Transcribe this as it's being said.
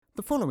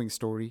The following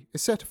story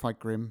is certified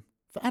grim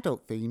for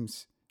adult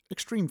themes,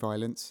 extreme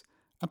violence,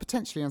 and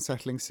potentially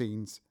unsettling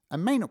scenes,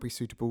 and may not be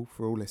suitable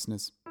for all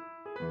listeners.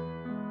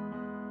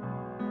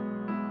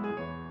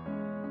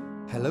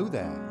 Hello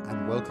there,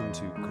 and welcome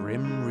to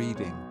Grim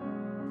Reading,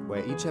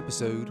 where each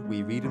episode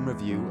we read and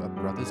review a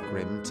Brothers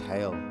Grimm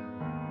tale.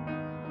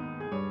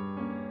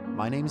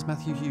 My name is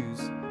Matthew Hughes,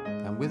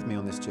 and with me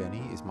on this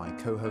journey is my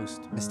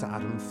co-host, Mr.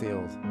 Adam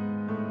Field.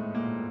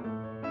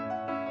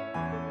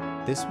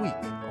 This week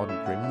on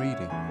Grim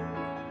Reading,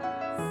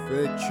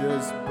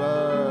 Fitch's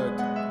Bird.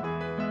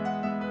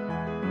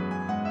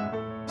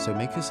 so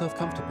make yourself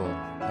comfortable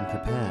and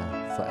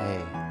prepare for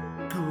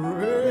a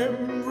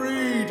Grim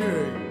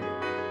Reading.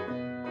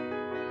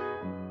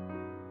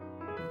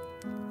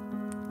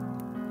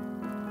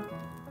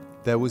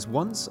 There was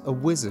once a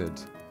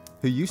wizard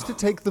who used to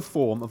take the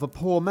form of a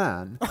poor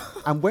man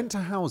and went to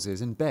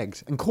houses and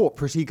begged and caught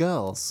pretty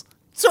girls.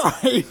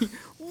 Sorry!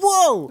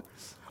 Whoa!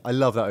 I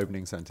love that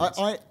opening sentence.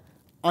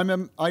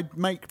 I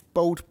make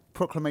bold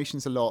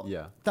proclamations a lot.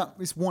 Yeah. That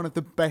is one of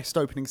the best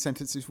opening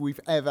sentences we've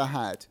ever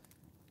had.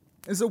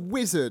 As a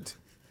wizard,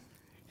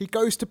 he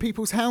goes to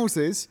people's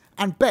houses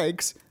and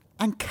begs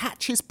and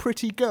catches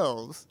pretty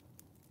girls.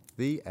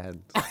 The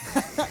end.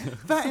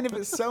 That in of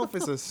itself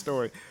is a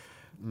story.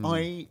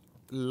 I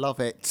love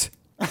it.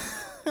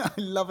 I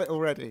love it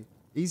already.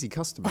 Easy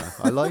customer.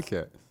 I like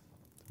it.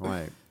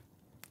 Right.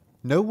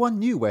 No one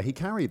knew where he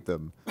carried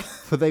them,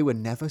 for they were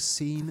never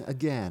seen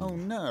again. Oh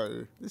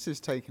no, this is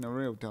taking a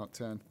real dark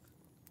turn.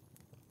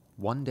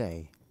 One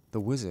day, the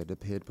wizard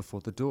appeared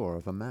before the door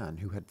of a man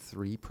who had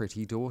 3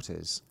 pretty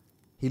daughters.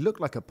 He looked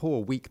like a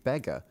poor, weak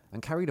beggar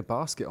and carried a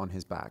basket on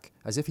his back,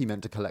 as if he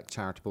meant to collect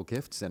charitable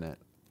gifts in it.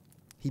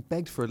 He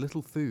begged for a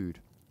little food,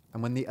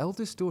 and when the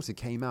eldest daughter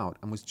came out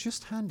and was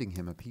just handing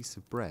him a piece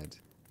of bread,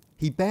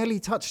 he barely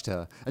touched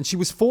her, and she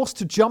was forced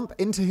to jump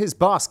into his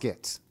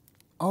basket.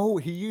 Oh,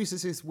 he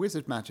uses his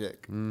wizard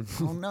magic.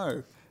 Oh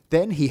no.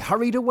 Then he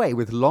hurried away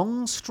with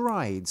long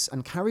strides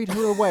and carried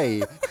her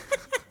away.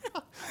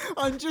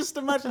 I'm just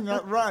imagining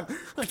that run.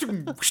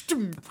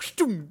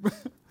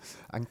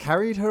 and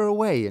carried her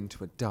away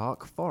into a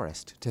dark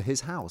forest to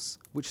his house,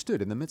 which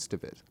stood in the midst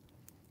of it.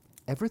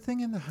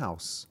 Everything in the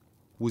house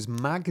was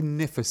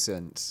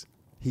magnificent.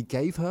 He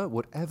gave her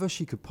whatever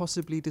she could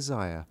possibly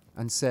desire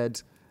and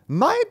said,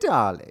 "My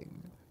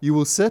darling, you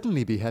will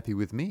certainly be happy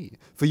with me,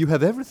 for you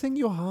have everything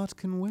your heart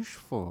can wish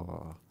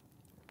for."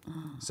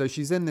 So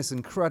she's in this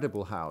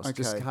incredible house,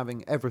 just Okay.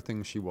 having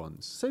everything she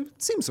wants. So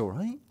it seems all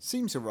right.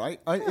 Seems alright.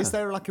 Is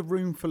there like a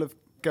room full of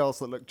girls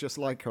that look just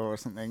like her or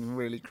something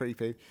really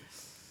creepy?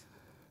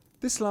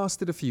 This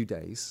lasted a few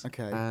days.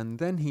 Okay. And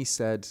then he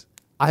said,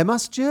 "I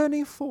must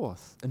journey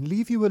forth and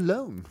leave you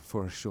alone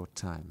for a short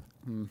time.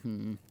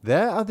 Mm-hmm.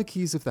 There are the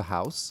keys of the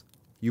house.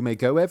 You may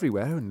go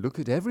everywhere and look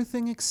at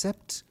everything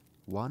except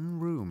one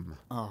room,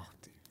 Oh,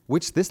 dear.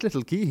 which this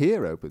little key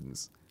here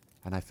opens.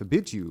 And I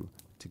forbid you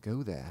to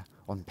go there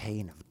on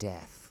pain of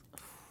death."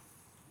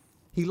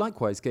 He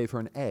likewise gave her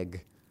an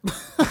egg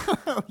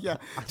Oh, yeah.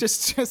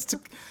 Just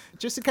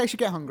in case you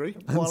get hungry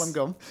while I'm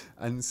gone.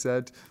 and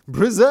said,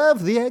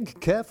 "Preserve the egg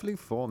carefully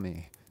for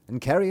me and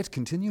carry it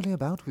continually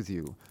about with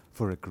you,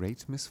 for a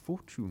great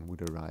misfortune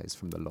would arise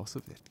from the loss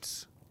of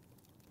it."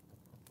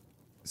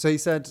 So he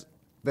said,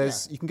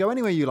 you can go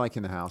anywhere you like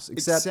in the house,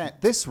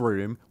 except this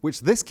room,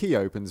 which this key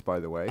opens, by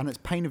the way. And it's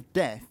pain of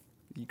death.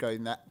 You go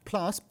in that.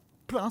 Plus,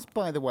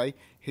 by the way,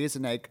 here's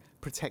an egg.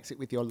 Protect it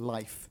with your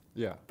life,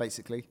 Yeah.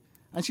 basically.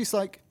 And she's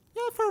like,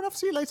 yeah, fair enough.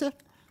 See you later.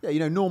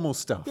 Yeah, normal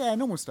stuff. Yeah,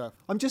 normal stuff.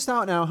 "I'm just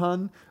out now,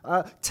 hun.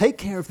 Take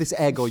care of this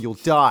egg or you'll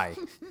die."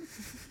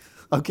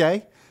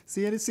 Okay?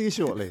 See you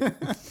shortly. Yeah,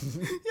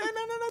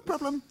 no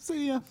problem.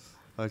 See ya.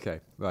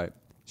 Okay, right.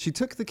 She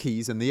took the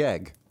keys and the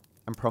egg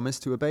and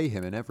promised to obey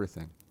him in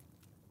everything.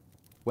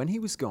 When he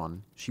was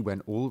gone, she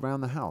went all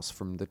round the house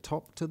from the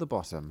top to the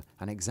bottom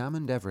and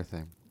examined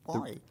everything.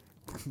 Why?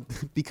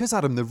 Because,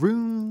 Adam, the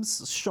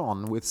rooms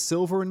shone with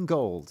silver and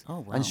gold.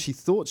 Oh, wow. And she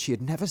thought she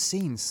had never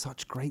seen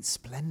such great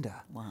splendor.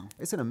 Wow.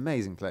 It's an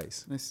amazing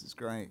place. This is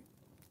great.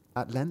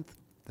 At length,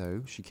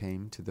 though, she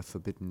came to the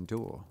forbidden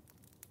door.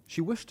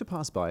 She wished to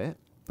pass by it,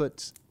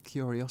 but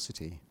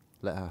curiosity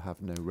let her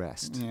have no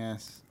rest.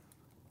 Yes.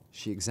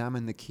 She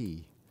examined the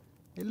key.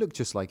 It looked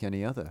just like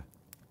any other.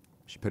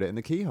 She put it in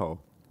the keyhole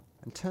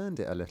and turned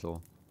it a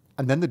little,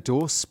 and then the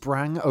door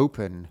sprang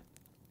open.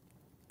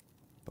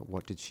 But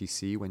what did she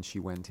see when she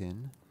went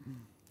in?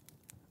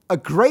 A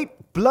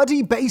great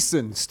bloody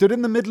basin stood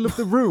in the middle of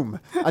the room,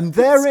 and Excuse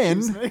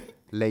therein me?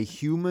 lay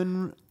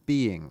human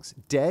beings,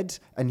 dead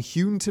and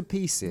hewn to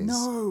pieces.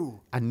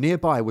 No. And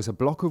nearby was a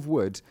block of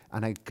wood,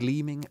 and a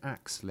gleaming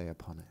axe lay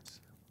upon it.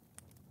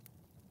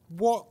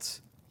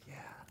 What? Yeah.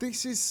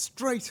 This is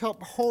straight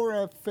up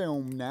horror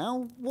film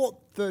now. What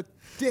the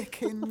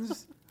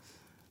dickens?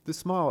 The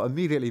smile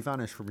immediately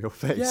vanished from your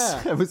face.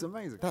 Yeah. It was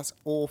amazing. That's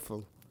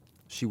awful.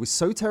 She was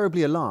so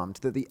terribly alarmed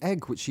that the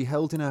egg which she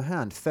held in her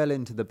hand fell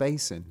into the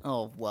basin.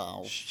 Oh,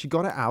 wow. She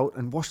got it out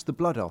and washed the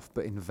blood off,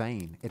 but in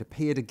vain. It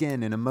appeared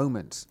again in a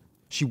moment.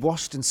 She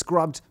washed and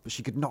scrubbed, but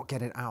she could not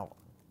get it out.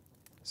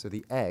 So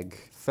the egg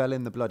fell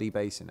in the bloody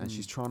basin, and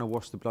she's trying to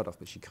wash the blood off,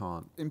 but she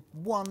can't. In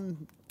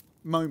one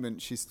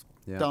moment, she's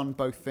done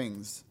both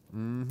things.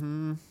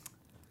 Mm-hmm.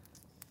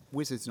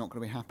 Wizard's not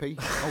going to be happy.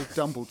 Old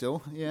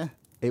Dumbledore, yeah.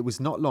 It was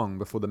not long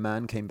before the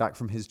man came back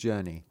from his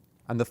journey,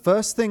 and the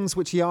first things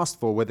which he asked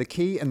for were the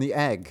key and the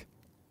egg.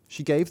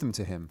 She gave them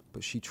to him,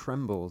 but she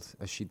trembled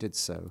as she did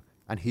so,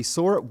 and he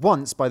saw at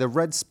once by the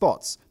red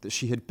spots that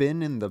she had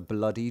been in the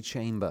bloody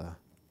chamber.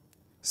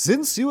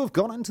 "Since you have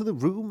gone into the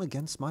room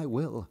against my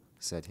will,"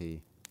 said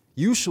he,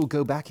 "you shall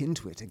go back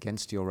into it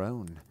against your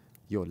own.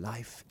 Your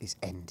life is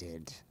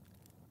ended."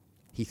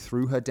 He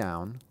threw her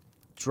down,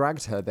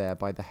 dragged her there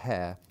by the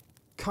hair,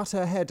 cut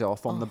her head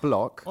off on the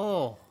block,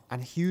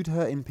 and hewed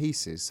her in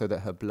pieces so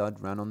that her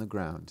blood ran on the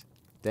ground.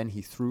 Then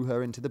he threw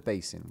her into the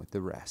basin with the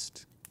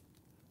rest.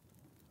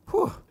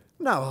 "Whew,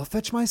 now I'll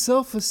fetch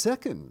myself a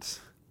second,"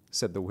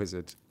 said the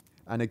wizard.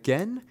 And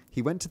again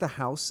he went to the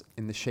house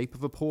in the shape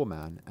of a poor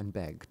man and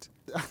begged.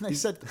 And they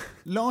said,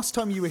 last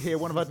time you were here,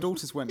 one of our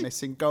daughters went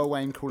missing. Go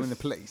away and call in the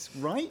police,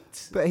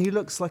 right? But he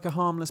looks like a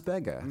harmless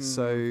beggar.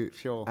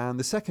 Sure. And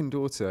the second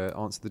daughter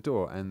answered the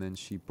door, and then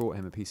she brought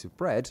him a piece of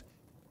bread.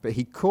 But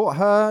he caught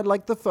her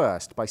like the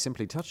first by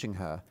simply touching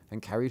her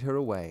and carried her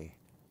away.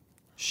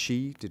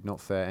 She did not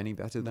fare any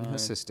better than her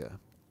sister.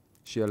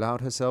 She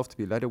allowed herself to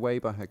be led away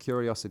by her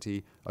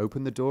curiosity,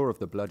 opened the door of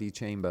the bloody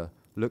chamber,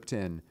 looked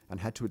in, and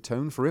had to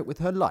atone for it with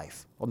her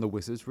life on the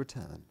wizard's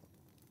return.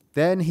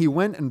 Then he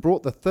went and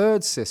brought the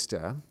third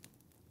sister,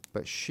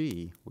 but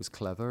she was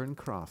clever and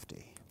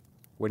crafty.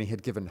 When he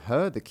had given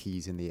her the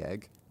keys in the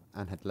egg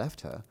and had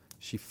left her,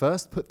 she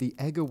first put the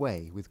egg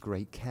away with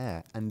great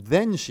care, and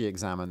then she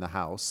examined the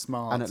house.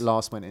 Smart. And at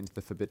last went into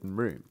the forbidden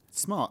room.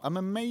 Smart. I'm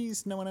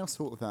amazed no one else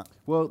thought of that.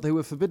 Well, they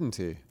were forbidden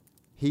to.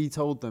 He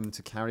told them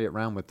to carry it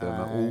round with them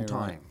at all Right.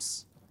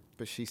 times.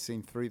 But she's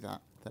seen through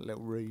that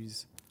little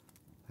ruse.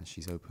 And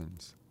she's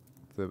opened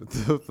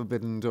the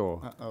forbidden door.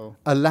 Uh-oh.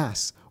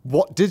 Alas,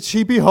 what did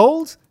she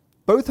behold?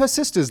 Both her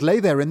sisters lay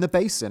there in the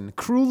basin,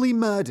 cruelly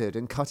murdered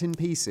and cut in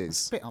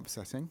pieces. Bit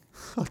upsetting.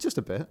 Oh, just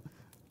a bit.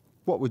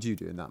 What would you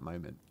do in that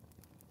moment?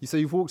 So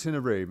you've walked in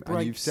a room and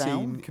Break you've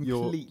down seen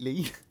your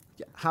completely.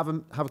 have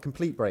a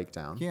complete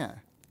breakdown. Yeah.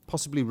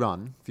 Possibly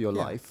run for your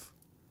Yeah. life.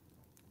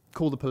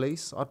 Call the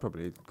police. I'd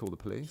probably call the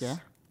police. Yeah.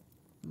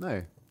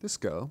 No, this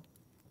girl,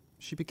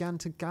 she began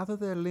to gather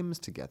their limbs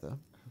together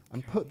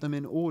and put them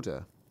in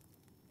order.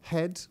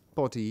 Head,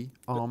 body,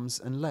 arms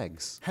and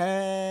legs.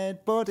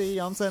 Head, body,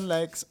 arms and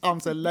legs,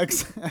 arms and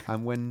legs.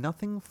 And when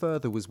nothing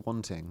further was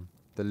wanting,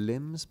 the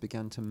limbs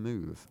began to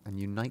move and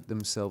unite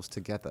themselves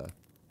together.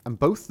 And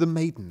both the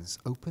maidens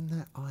opened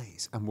their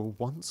eyes and were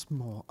once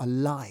more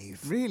alive.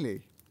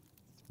 Really?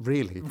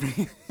 Really?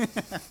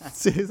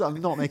 Seriously,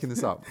 I'm not making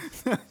this up.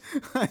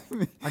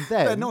 And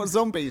then They're not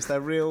zombies.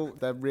 They're real.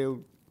 they're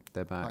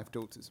back. Life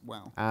daughters.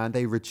 Wow. And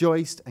they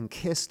rejoiced and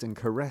kissed and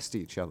caressed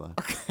each other.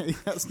 Okay,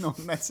 that's not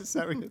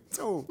necessary at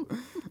all.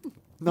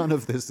 None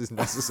of this is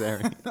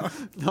necessary.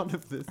 None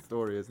of this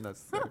story is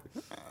necessary.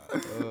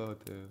 Oh,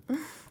 dear.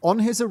 On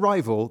his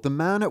arrival, the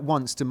man at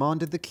once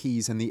demanded the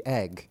keys and the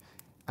egg.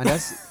 And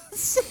as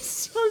This is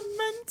so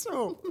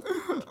mental.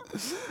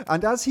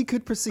 And as he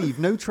could perceive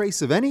no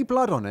trace of any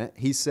blood on it,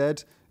 he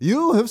said,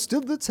 "You have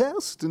stood the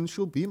test and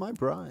shall be my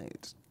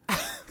bride."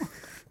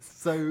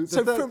 So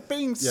For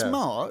being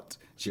smart,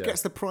 she Yeah.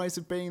 gets the prize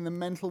of being the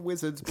mental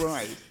wizard's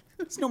bride.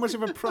 It's not much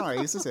of a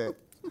prize, is it?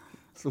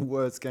 It's the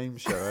worst game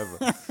show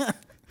ever.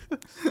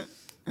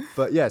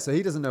 But yeah, so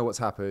he doesn't know what's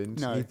happened.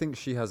 No. He thinks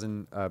she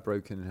hasn't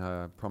broken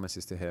her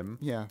promises to him.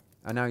 Yeah.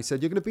 And now he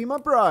said, "You're going to be my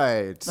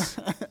bride."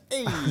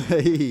 Hey.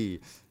 Hey.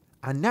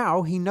 And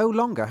now he no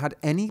longer had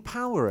any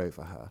power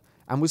over her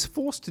and was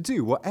forced to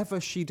do whatever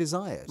she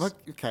desired.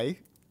 Okay.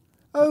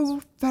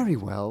 "Oh, very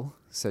well,"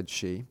 said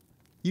she.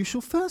 "You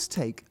shall first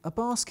take a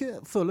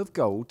basket full of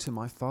gold to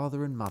my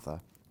father and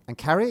mother and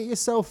carry it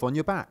yourself on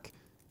your back.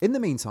 In the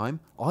meantime,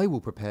 I will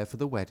prepare for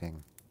the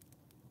wedding."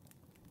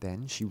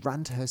 Then she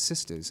ran to her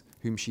sisters,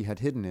 whom she had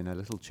hidden in a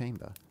little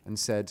chamber, and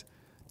said,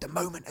 "The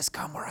moment has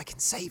come where I can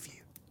save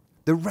you.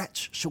 The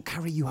wretch shall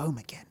carry you home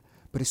again,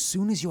 but as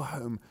soon as you're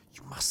home,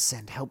 you must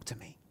send help to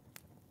me."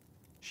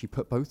 She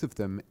put both of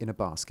them in a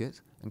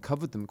basket and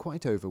covered them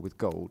quite over with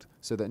gold,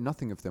 so that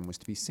nothing of them was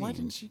to be seen. Why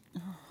didn't she?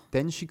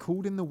 Then she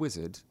called in the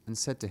wizard and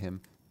said to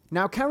him,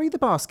 "Now carry the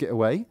basket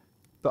away,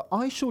 but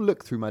I shall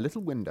look through my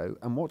little window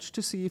and watch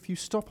to see if you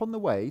stop on the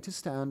way to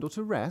stand or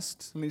to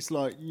rest." And he's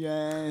like,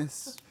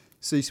 yes.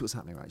 So you see what's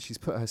happening, right? She's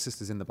put her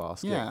sisters in the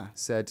basket, Yeah.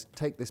 said,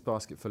 "Take this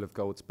basket full of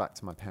golds back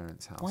to my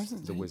parents' house." Why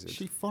doesn't the wizard.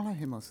 she follow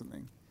him or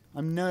something?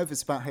 I'm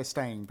nervous about her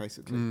staying,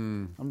 basically.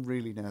 I'm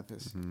really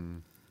nervous.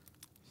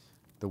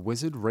 The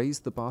wizard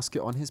raised the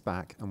basket on his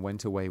back and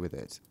went away with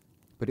it.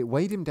 But it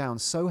weighed him down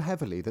so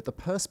heavily that the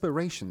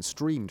perspiration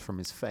streamed from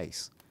his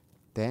face.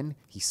 Then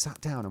he sat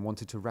down and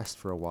wanted to rest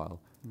for a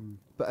while.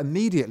 But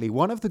immediately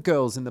one of the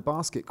girls in the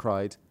basket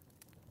cried,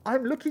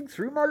 "I'm looking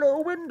through my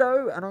little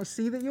window and I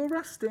see that you're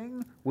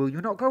resting. Will you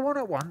not go on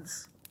at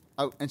once?"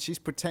 Oh, and she's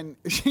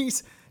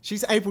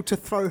she's able to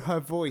throw her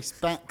voice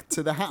back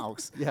to the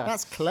house. Yeah.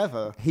 That's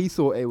clever. He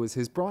thought it was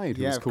his bride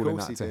who Yeah, was of calling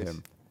course that he to did.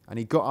 him. And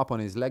he got up on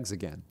his legs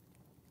again.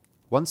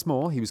 Once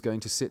more, he was going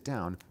to sit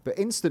down, but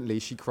instantly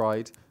she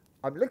cried,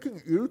 I'm looking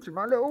at you through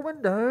my little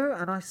window,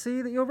 and I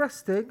see that you're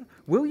resting.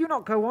 Will you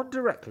not go on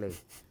directly?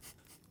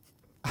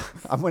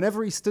 and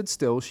whenever he stood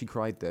still, she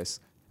cried this,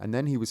 and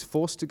then he was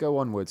forced to go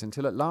onwards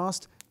until at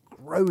last,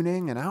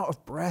 groaning and out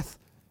of breath,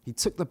 he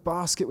took the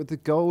basket with the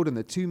gold and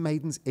the two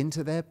maidens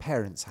into their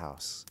parents'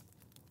 house.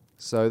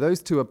 So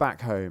those two are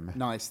back home.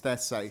 Nice, they're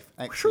safe.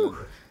 Excellent.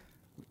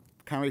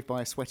 Carried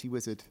by a sweaty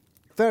wizard.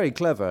 Very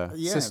clever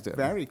Yeah, system.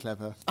 very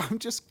clever. I'm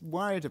just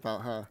worried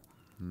about her.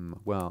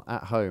 Well,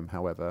 at home,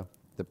 however,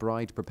 the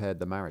bride prepared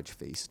the marriage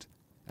feast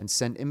and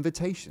sent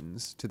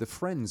invitations to the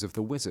friends of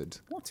the wizard.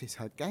 What is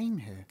her game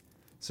here?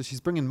 So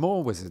she's bringing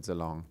more wizards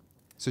along.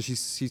 So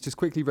she's just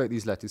quickly wrote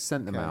these letters,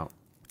 sent them Okay. out.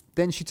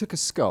 Then she took a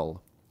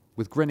skull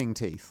with grinning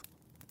teeth,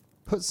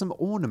 put some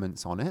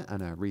ornaments on it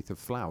and a wreath of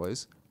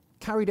flowers,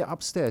 carried it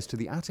upstairs to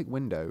the attic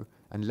window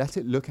and let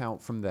it look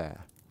out from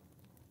there.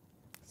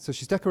 So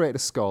she's decorated a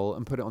skull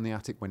and put it on the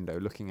attic window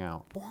looking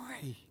out.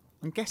 Why?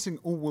 I'm guessing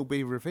all will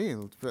be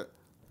revealed, but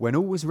When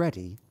all was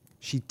ready,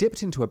 she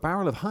dipped into a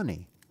barrel of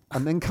honey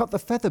and then cut the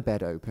feather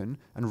bed open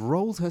and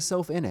rolled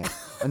herself in it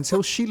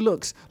until she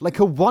looked like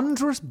a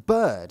wondrous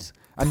bird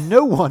and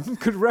no one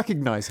could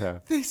recognize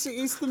her. this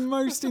is the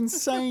most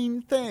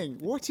insane thing.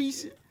 What?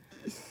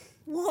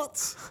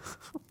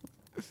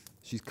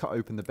 She's cut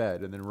open the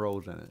bed and then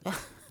rolled in it.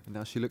 And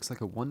now she looks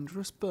like a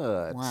wondrous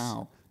bird.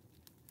 Wow.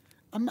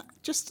 I'm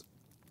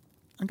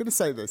going to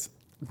say this.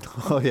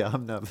 Oh, yeah,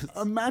 I'm nervous.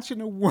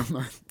 Imagine a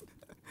woman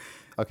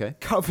Okay.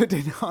 covered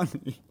in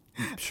honey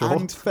Sure.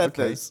 and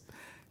feathers.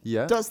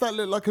 Yeah. Does that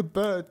look like a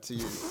bird to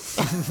you?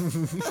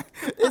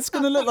 It's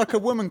going to look like a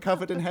woman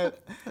covered in honey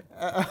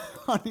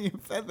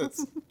and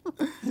feathers.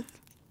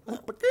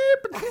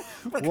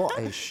 What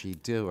is she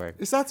doing?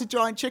 Is that a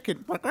giant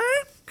chicken?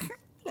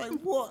 Like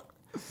what?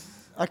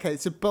 Okay,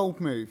 it's a bold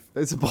move.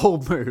 It's a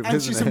bold move, And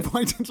isn't she's it?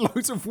 invited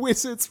loads of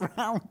wizards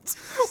round.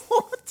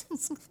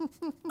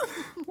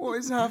 What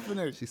is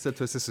happening? She said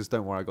to her sisters,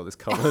 don't worry, I got this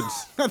covered.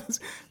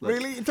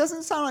 Really? It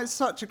doesn't sound like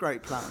such a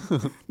great plan.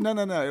 No,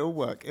 it'll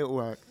work. It'll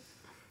work.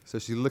 So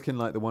she's looking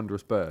like the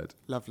wondrous bird.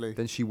 Lovely.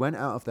 Then she went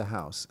out of the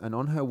house, and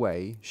on her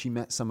way, she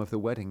met some of the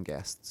wedding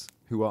guests,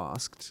 who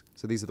asked,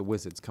 so these are the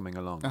wizards coming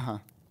along, Uh-huh.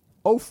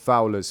 "Oh,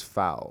 Fowler's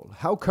fowl,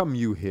 how come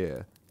you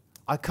here?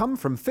 I come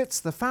from Fitz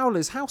the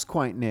Fowler's house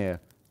quite near.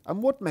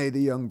 And what may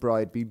the young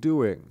bride be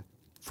doing?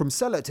 From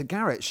cellar to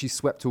garret she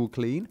swept all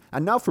clean,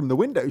 and now from the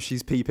window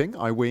she's peeping,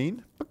 I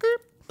ween."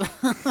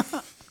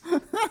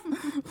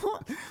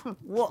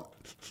 What?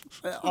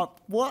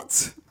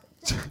 What?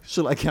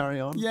 Shall I carry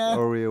on? Yeah.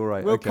 Or are we all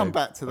right? We'll Okay. come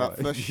back to that All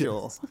for right.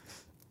 sure.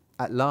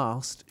 At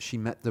last, she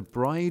met the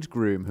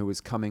bridegroom who was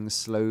coming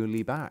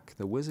slowly back,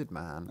 the wizard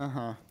man.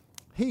 Uh-huh.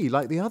 He,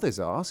 like the others,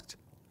 asked,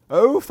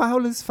 "Oh,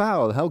 Fowler's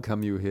fowl, how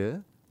come you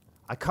here?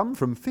 I come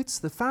from Fitz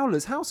the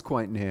Fowler's house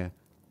quite near.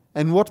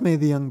 And what may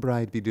the young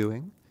bride be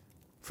doing?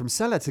 From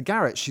cellar to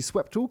garret she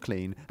swept all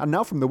clean, and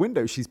now from the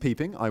window she's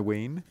peeping, I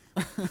ween."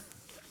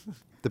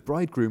 The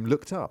bridegroom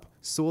looked up,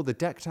 saw the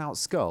decked-out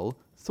skull,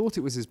 thought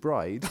it was his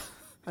bride,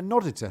 and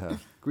nodded to her,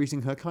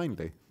 greeting her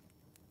kindly.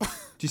 Do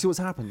you see what's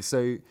happened?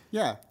 So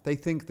Yeah. they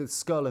think the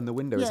skull in the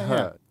window is Yeah, her.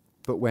 yeah.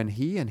 But when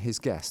he and his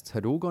guests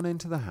had all gone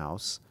into the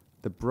house,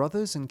 the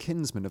brothers and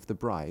kinsmen of the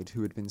bride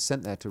who had been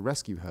sent there to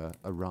rescue her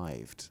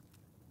arrived.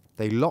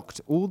 They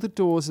locked all the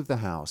doors of the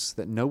house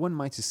that no one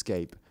might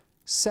escape,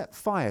 set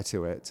fire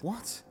to it,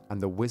 What?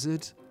 and the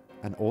wizard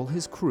and all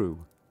his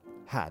crew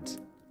had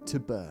to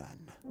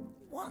burn.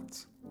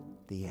 What?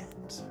 The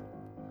end.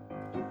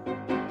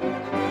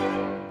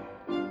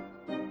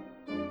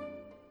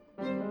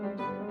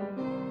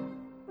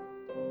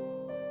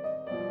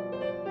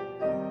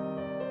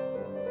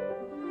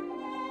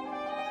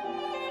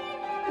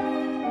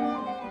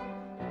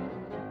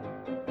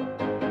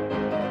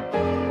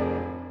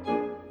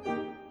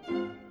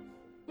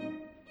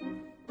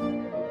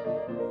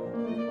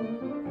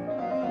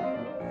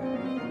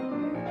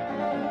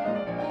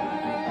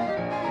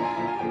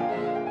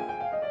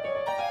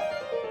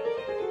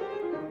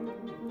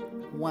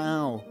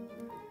 Wow.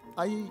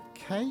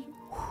 Okay.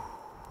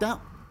 That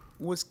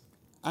was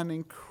an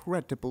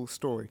incredible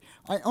story.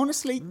 I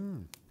honestly,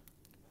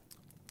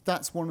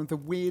 that's one of the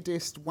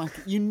weirdest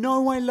wacky. You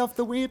know, I love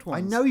the weird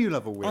ones. I know you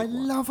love a weird I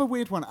one. love a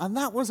weird one, and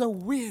that was a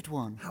weird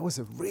one. That was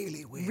a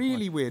really weird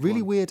Really one. weird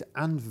Really one. weird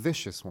and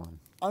vicious one.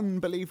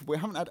 Unbelievable. We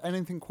haven't had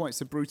anything quite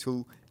so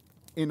brutal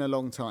in a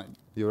long time.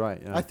 You're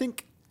right, yeah. I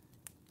think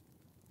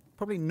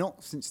probably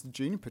not since the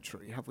Juniper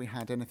Tree have we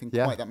had anything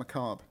Yeah. quite that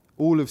macabre.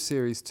 All of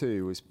Series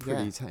 2 was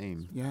pretty Yeah.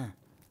 tame. Yeah.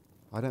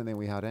 I don't think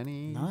we had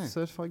any No.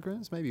 certified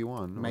grins. Maybe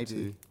one or Maybe.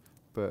 two.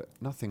 But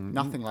nothing.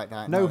 Nothing like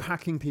that. No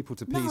hacking people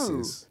to No.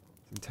 pieces.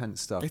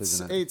 Intense stuff, It's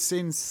isn't it? it's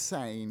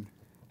insane.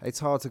 It's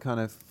hard to kind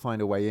of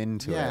find a way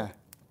into Yeah. it.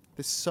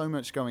 There's so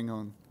much going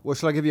on. Well,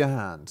 shall I give you a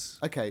hand?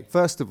 Okay.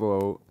 First of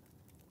all,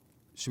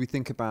 should we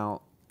think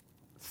about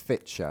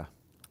Fitcher?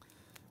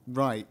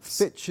 Right.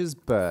 Fitch's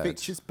bird.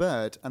 Fitch's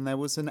bird, and there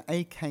was an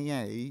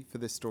AKA for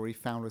this story,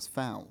 Fowler's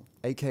fowl.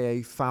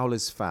 AKA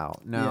Fowler's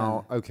fowl.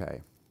 Now,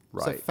 okay.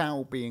 So Right.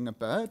 fowl being a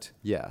bird,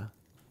 Yeah.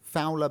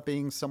 Fowler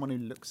being someone who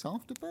looks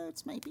after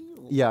birds, maybe?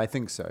 Or? Yeah, I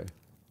think so.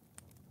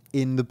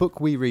 In the book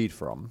we read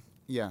from,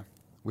 Yeah.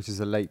 which is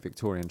a late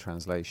Victorian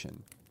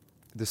translation,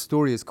 the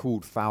story is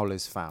called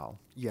Fowler's fowl.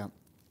 Yeah.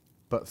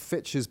 But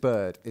Fitch's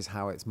bird is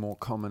how it's more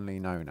commonly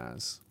known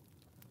as.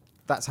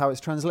 That's how it's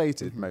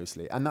translated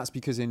mostly. And that's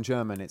because in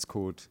German it's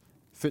called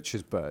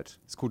Fitch's bird.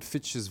 It's called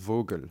Fitch's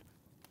Vogel.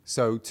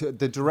 So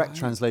the direct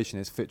translation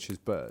is Fitch's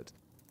bird.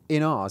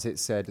 In ours, it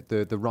said,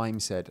 the rhyme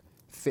said,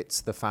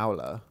 Fitz the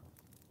Fowler,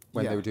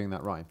 when they Yeah. were doing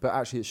that rhyme. But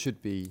actually it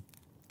should be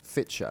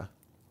Fitcher.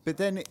 But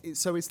then,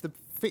 so is the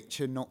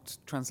Fitcher not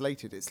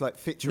translated? It's like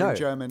Fitcher No. in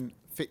German,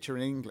 Fitcher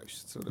in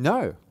English, sort of.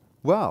 No.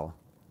 Well,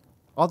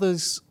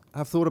 others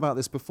have thought about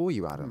this before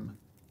you, Adam.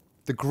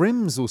 The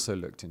Grimms also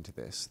looked into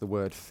this, the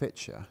word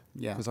Fitcher.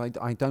 Yeah. Because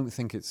I don't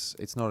think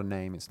it's not a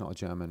name, it's not a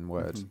German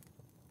word.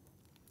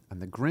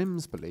 And the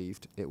Grimms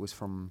believed it was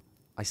from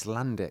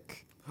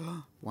Icelandic.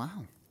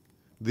 Wow.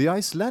 The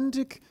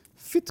Icelandic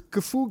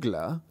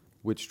Fitgefugla,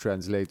 which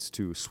translates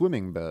to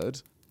swimming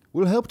bird,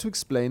 will help to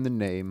explain the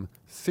name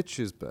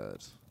Fitch's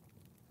bird.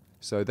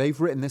 So they've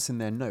written this in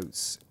their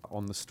notes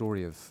on the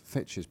story of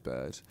Fitch's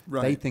bird. They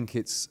Right. think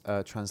it's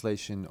a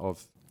translation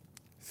of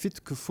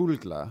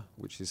Fitgefugla,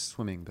 which is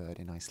swimming bird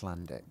in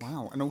Icelandic.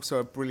 Wow. And also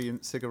a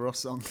brilliant Sigur Rós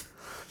song.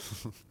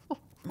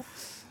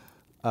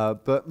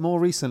 But more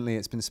recently,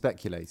 it's been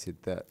speculated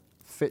that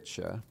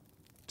Fitcher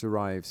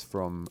derives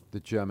from the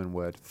German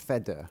word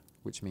Feder,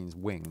 which means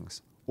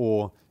wings,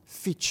 or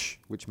Fitch,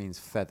 which means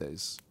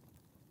feathers.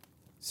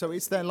 So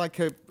is there like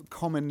a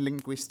common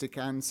linguistic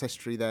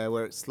ancestry there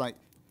where it's like,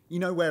 you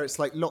know, where it's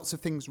like lots of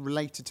things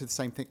related to the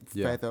same thing,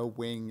 Yeah. feather,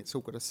 wing, it's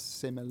all got a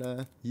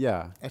similar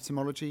Yeah.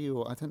 etymology,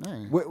 or I don't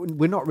know.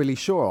 We're not really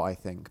sure, I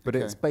think, but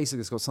Okay.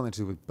 it's got something to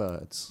do with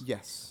birds.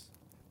 Yes.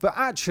 But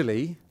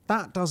actually,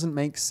 that doesn't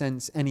make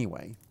sense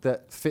anyway,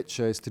 that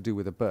Fitcher is to do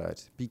with a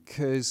bird,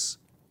 because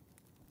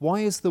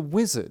why is the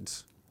wizard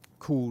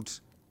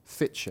called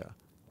Fitcher?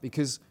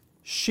 Because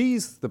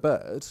she's the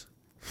bird.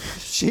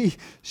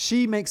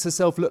 she makes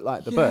herself look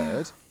like the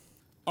bird.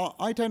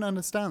 I don't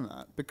understand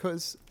that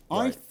because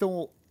I Right.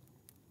 thought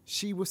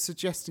she was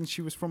suggesting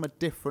she was from a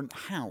different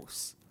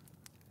house.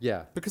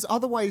 Yeah. Because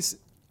otherwise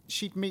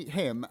she'd meet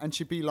him and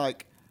she'd be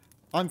like,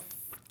 I'm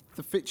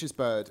the Fitcher's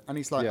bird. And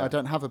he's like, Yeah. I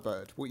don't have a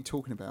bird. What are you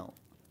talking about?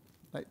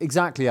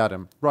 Exactly,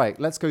 Adam. Right,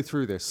 let's go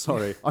through this.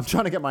 Sorry. I'm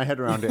trying to get my head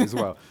around it as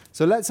well.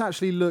 So let's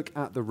actually look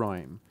at the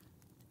rhyme.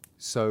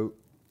 So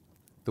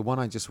the one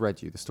I just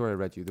read you, the story I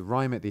read you, the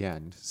rhyme at the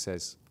end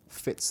says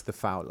Fitz the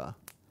Fowler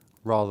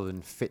rather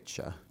than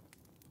Fitcher.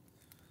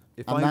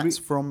 If And I that's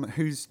from,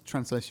 whose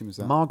translation was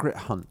that? Margaret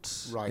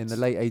Hunt Right. in the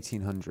late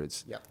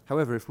 1800s. Yep.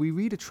 However, if we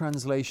read a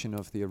translation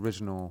of the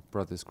original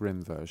Brothers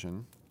Grimm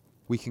version,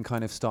 we can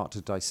kind of start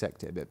to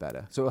dissect it a bit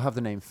better. So it'll have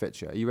the name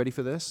Fitcher. Are you ready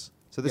for this?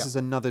 So this Yep. is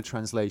another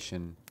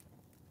translation.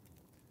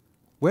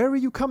 Where are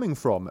you coming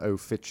from, O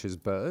Fitcher's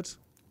bird?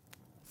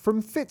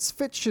 From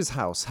Fitch's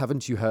house,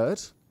 haven't you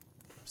heard?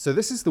 So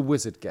this is the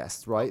wizard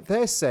guest, right?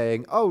 They're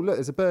saying, oh, look,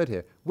 there's a bird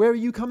here. Where are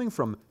you coming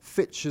from,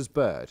 Fitcher's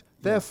bird?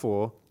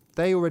 Therefore,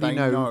 they already They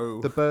know.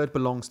 the bird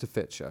belongs to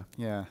Fitcher.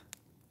 Yeah.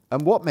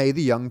 And what may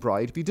the young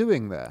bride be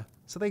doing there?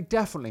 So they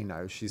definitely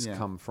know she's Yeah.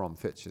 come from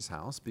Fitcher's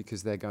house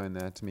because they're going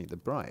there to meet the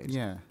bride.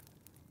 Yeah.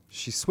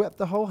 She swept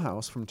the whole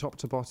house from top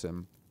to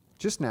bottom.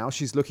 Just now,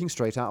 she's looking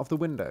straight out of the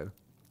window.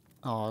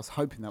 Oh, I was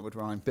hoping that would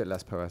rhyme. Bit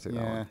less poetic,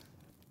 that Yeah. one.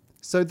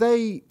 So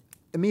they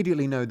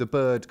immediately know the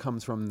bird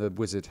comes from the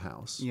wizard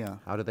house. Yeah.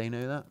 How do they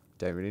know that?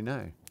 Don't really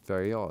know.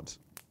 Very odd.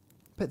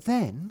 But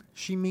then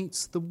she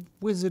meets the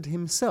wizard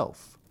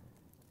himself.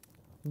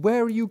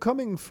 Where are you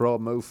coming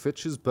from, O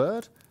Fitcher's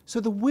bird? So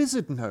the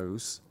wizard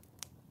knows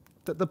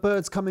that the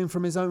bird's coming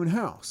from his own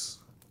house.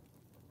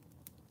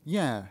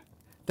 Yeah.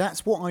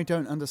 That's what I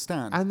don't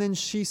understand. And then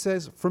she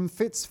says, from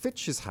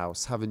Fitch's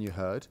house, haven't you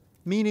heard?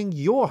 Meaning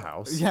your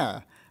house.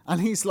 Yeah. And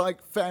he's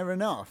like, fair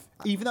enough.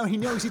 Even though he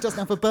knows he doesn't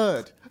have a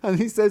bird. And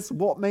he says,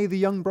 what may the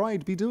young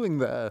bride be doing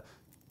there?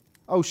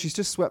 Oh, she's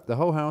just swept the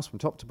whole house from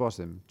top to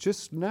bottom.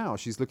 Just now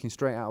she's looking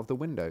straight out of the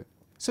window.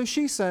 So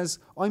she says,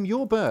 I'm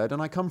your bird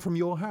and I come from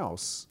your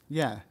house.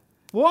 Yeah.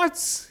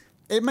 What?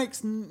 It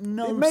makes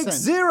no sense. It makes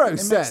zero It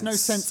makes no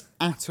sense. sense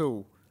at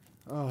all.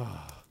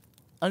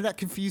 And that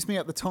confused me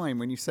at the time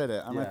when you said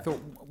it. And I Yeah.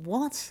 thought,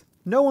 what?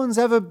 No one's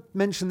ever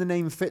mentioned the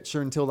name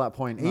Fitcher until that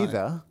point No.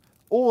 either.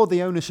 Or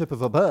the ownership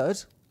of a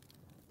bird.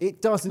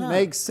 It doesn't No.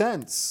 make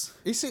sense.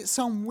 Is it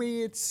some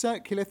weird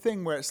circular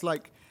thing where it's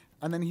like,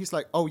 and then he's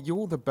like, oh,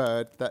 you're the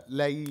bird that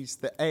lays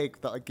the egg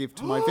that I give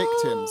to my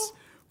victims.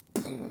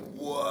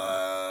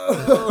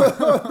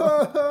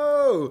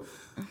 Whoa!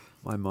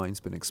 My mind's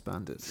been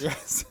expanded.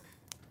 Yes.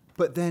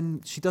 But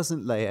then she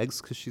doesn't lay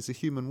eggs because she's a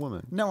human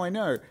woman. No, I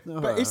know.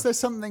 But is there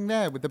something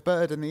there with the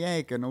bird and the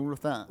egg and all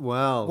of that?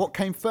 Well. What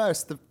came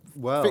first, the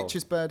Well.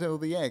 Fitcher's bird or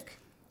the egg?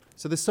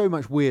 So there's so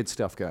much weird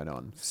stuff going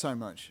on, So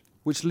much.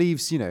 which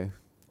leaves,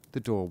 the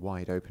door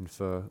wide open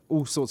for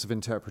all sorts of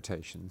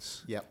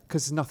interpretations. Yep.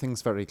 Because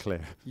nothing's very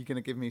clear. You're going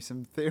to give me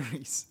some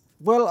theories.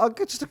 Well, I'll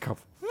get just a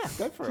couple. Yeah,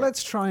 go for it.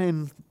 Let's try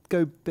and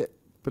go a bit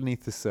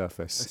beneath the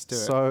surface. Let's do it.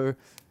 So,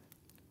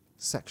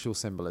 sexual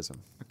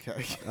symbolism.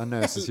 Okay. I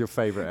know this is your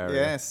favourite area.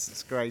 Yes,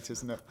 it's great,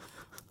 isn't it?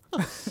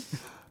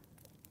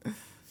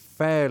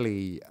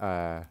 Fairly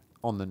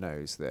on the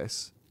nose,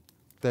 this.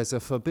 There's a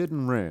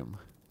forbidden room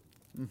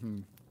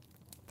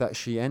that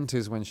she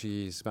enters when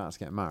she's about to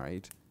get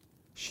married.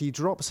 She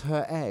drops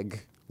her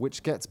egg,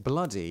 which gets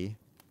bloody,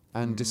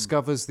 and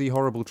discovers the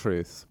horrible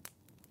truth.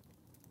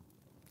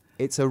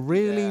 It's a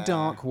really Yeah.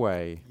 dark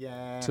way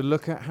Yeah. to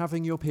look at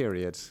having your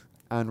period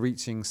and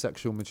reaching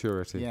sexual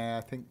maturity. Yeah,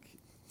 I think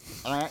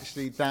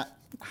that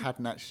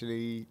hadn't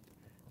actually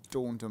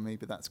dawned on me,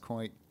 but that's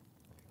quite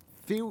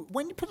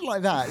when you put it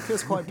like that, it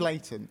feels quite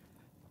blatant.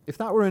 If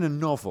that were in a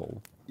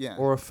novel Yeah.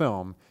 or a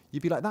film,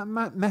 you'd be like, that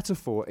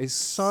metaphor is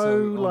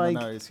so on like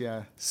the nose,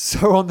 yeah.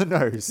 so on the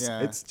nose.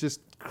 Yeah. It's just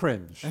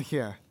cringe.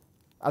 Yeah.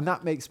 And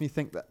that makes me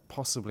think that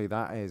possibly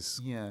that is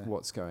Yeah.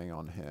 what's going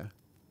on here.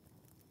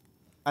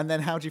 And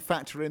then how do you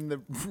factor in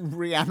the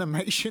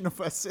reanimation of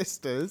her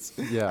sisters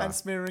Yeah. and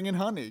smearing in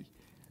honey?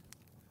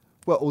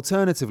 Well,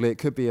 alternatively, it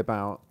could be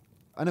about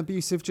an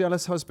abusive,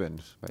 jealous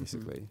husband,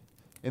 basically.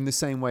 In the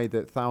same way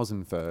that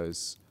Thousand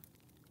Furs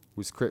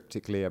was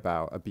cryptically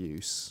about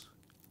abuse,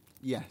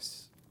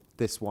 Yes.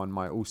 this one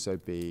might also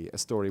be a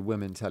story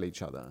women tell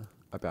each other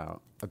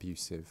about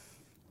abusive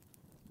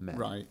men.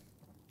 Right.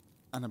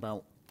 And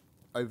about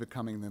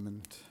overcoming them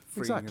and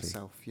freeing Exactly.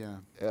 yourself, yeah.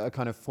 A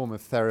kind of form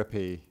of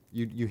therapy.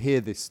 You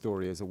hear this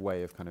story as a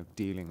way of kind of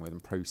dealing with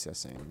and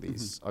processing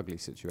these ugly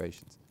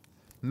situations.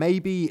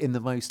 Maybe in the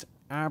most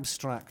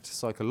abstract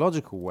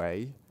psychological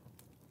way,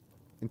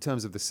 in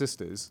terms of the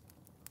sisters,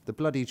 the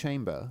bloody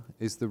chamber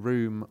is the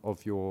room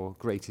of your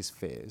greatest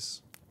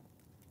fears.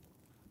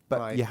 But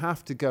Right. you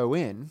have to go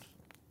in,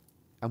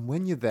 and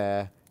when you're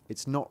there,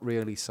 it's not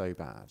really so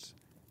bad.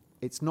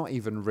 It's not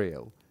even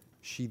real.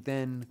 She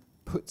then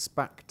puts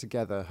back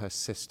together her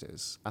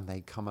sisters, and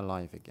they come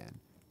alive again.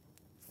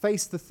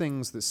 Face the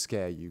things that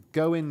scare you.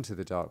 Go into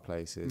the dark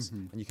places,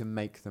 and you can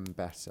make them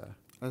better.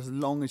 As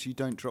long as you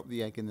don't drop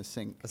the egg in the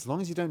sink. As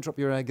long as you don't drop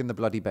your egg in the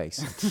bloody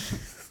basin.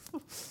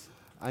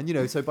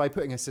 And, so by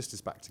putting her sisters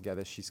back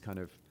together, she's kind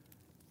of,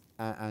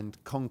 and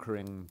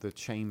conquering the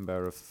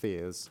chamber of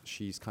fears,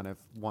 she's kind of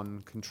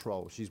won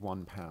control. She's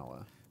won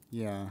power.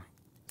 Yeah.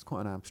 It's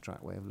quite an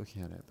abstract way of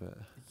looking at it, but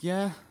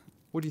Yeah.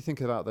 what do you think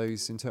about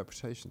those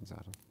interpretations,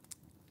 Adam?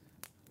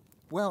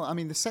 Well, I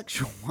mean, the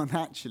sexual one,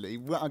 actually,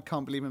 I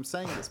can't believe I'm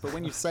saying this, but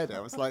when you said it,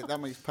 I was like, that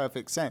makes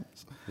perfect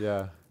sense.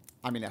 Yeah.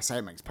 I mean, I say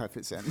it makes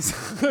perfect sense.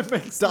 It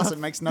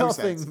makes no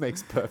Nothing sense.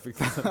 makes perfect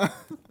sense.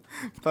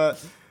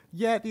 But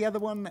yeah, the other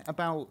one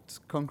about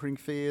conquering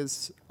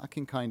fears, I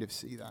can kind of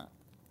see that.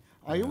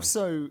 I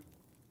also,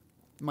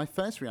 my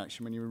first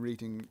reaction when you were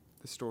reading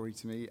the story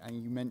to me, and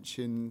you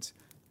mentioned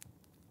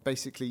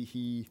basically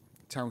he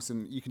tells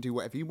them, you can do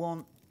whatever you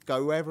want,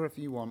 go wherever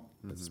you want,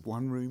 but there's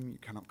one room you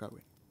cannot go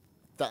in.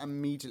 That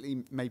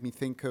immediately made me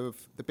think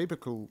of the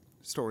biblical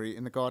story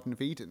in the Garden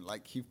of Eden.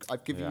 Like,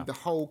 I've given you the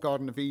whole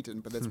Garden of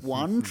Eden, but there's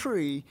one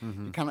tree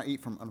you cannot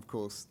eat from. And of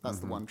course, that's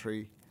the one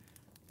tree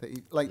that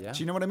you, Yeah. do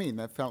you know what I mean?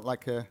 That felt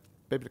like a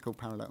biblical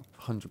parallel.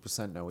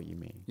 100% know what you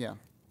mean. Yeah.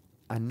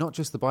 And not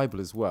just the Bible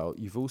as well.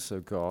 You've also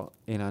got,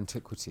 in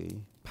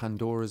antiquity,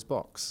 Pandora's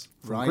box.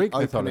 From Right, Greek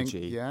opening,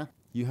 mythology, yeah.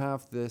 you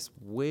have this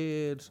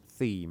weird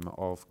theme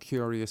of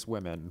curious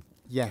women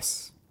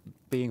Yes.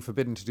 being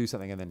forbidden to do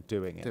something and then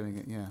doing it. Doing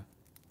it, yeah.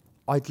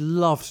 I'd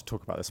love to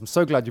talk about this. I'm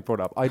so glad you brought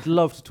it up. I'd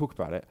love to talk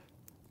about it.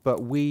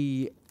 But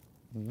we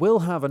will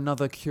have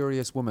another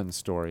curious woman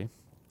story.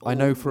 I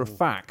know for a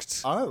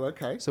fact. Oh,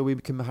 okay. So we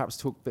can perhaps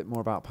talk a bit more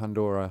about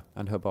Pandora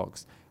and her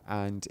box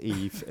and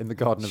Eve in the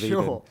Garden of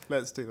Sure, Eden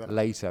let's do that.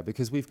 later,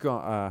 because we've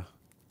got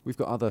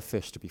other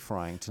fish to be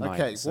frying tonight.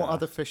 Okay, so what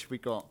other fish we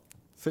got?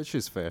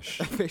 Fisher's fish.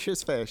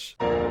 Fisher's fish.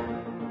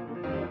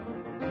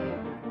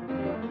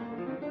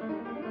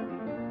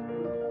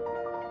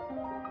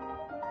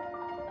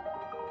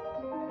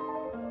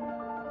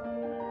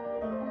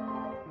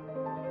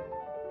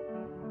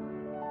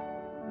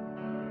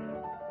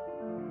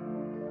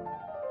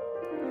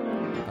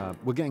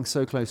 We're getting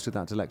so close to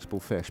that delectable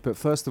fish. But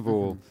first of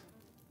all,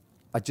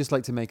 I'd just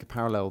like to make a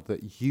parallel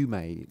that you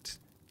made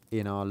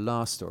in our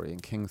last story in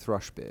King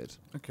Thrushbeard.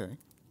 Okay.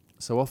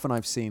 So often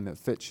I've seen that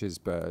Fitch's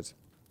bird,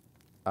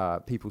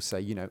 people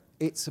say,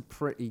 it's a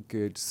pretty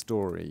good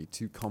story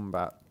to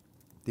combat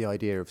the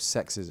idea of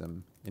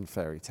sexism in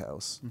fairy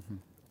tales.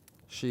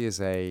 She is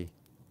a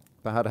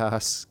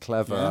badass,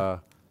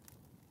 clever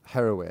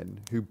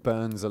heroine who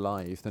burns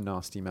alive the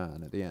nasty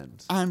man at the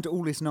end. And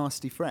all his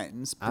nasty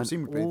friends, And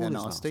presumably all they're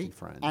his nasty, nasty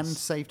friends. and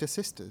saved her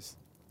sisters.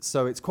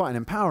 So it's quite an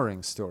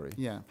empowering story.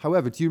 Yeah.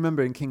 However, do you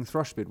remember in King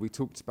Thrushbeard we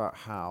talked about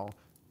how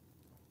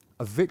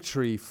a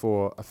victory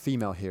for a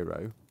female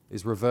hero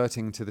is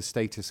reverting to the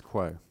status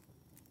quo?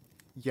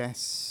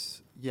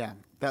 Yes, yeah.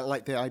 That,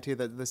 like, the idea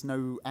that there's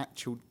no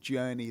actual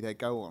journey they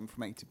go on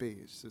from A to B.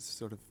 It's just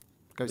sort of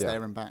Goes Yeah.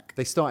 there and back,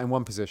 They start in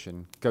one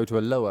position, go to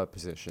a lower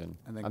position,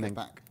 and then get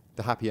back.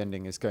 the happy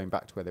ending is going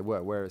back to where they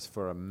were. Whereas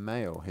for a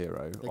male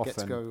hero, They often get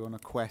to go on a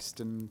quest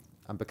and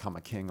become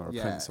a king or a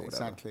prince or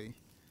whatever. exactly.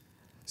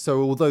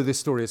 So although this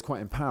story is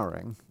quite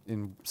empowering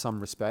in some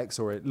respects,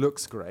 or it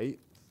looks great,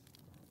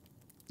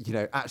 you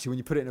know, actually when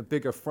you put it in a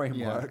bigger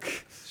framework,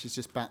 She's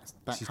just back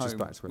she's home just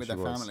back to where with she her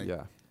was. family.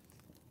 Yeah.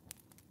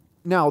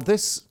 Now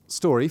this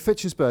story,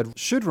 Fitch's Bird,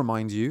 should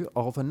remind you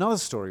of another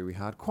story we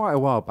had quite a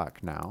while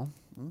back now.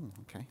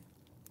 Okay.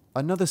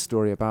 Another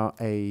story about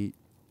a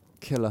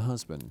killer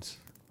husband,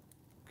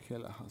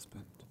 Killer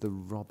husband. the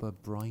robber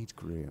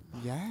bridegroom.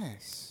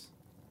 Yes.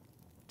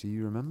 Do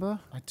you remember?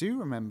 I do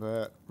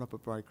remember Robber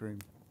Bridegroom.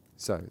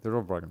 So the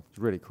robber bridegroom,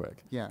 really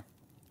quick. Yeah.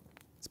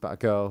 It's about a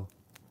girl,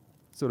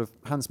 sort of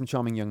handsome,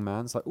 charming young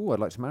man. It's like, oh, I'd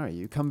like to marry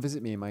you. Come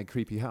visit me in my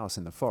creepy house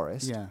in the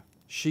forest. Yeah.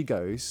 She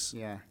goes.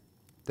 Yeah.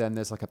 Then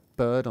there's like a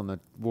bird on the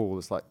wall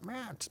that's like,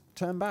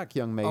 turn back,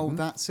 young maiden. Oh,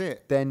 that's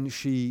it. Then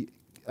she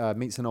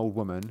meets an old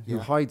woman who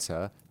Yeah. hides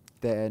her.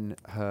 Then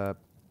her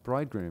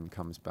bridegroom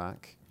comes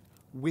back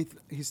With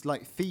his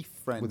like thief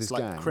friends, With his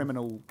like gang.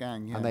 criminal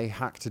gang. Yeah. and they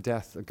hack to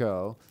death a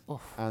girl. Oh.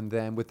 And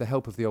then with the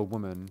help of the old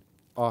woman,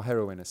 our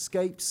heroine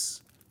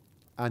escapes.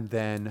 And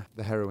then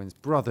the heroine's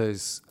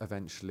brothers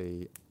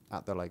eventually,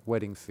 at the like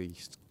wedding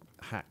feast,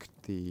 hack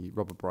the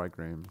robber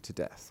bridegroom to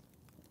death.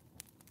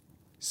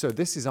 So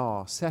this is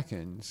our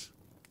second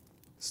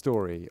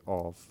story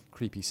of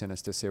creepy,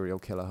 sinister serial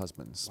killer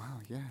husbands. Wow.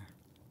 Yeah.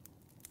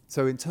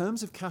 So in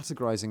terms of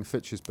categorizing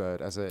Fitch's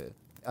Bird as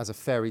a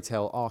fairy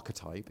tale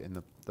archetype in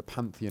the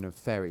pantheon of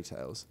fairy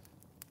tales,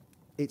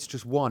 it's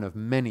just one of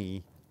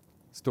many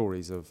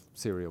stories of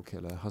serial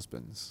killer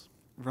husbands.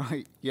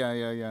 Right. Yeah.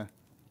 Yeah. Yeah.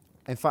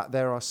 In fact,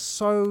 there are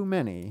so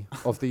many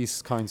of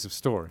these kinds of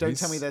stories. Don't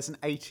tell me there's an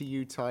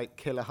ATU type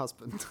killer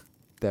husband.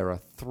 There are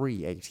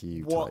 3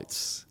 ATU What?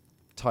 types.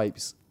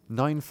 Types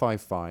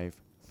 955,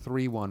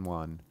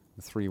 311,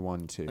 and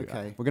 312.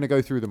 Okay. We're going to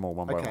go through them all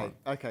one by Okay. one.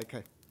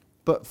 Okay.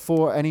 But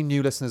for any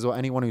new listeners or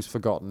anyone who's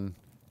forgotten,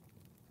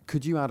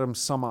 could you, Adam,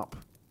 sum up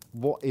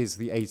what is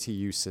the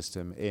ATU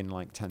system in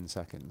like 10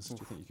 seconds? Do you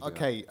think you could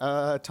do that?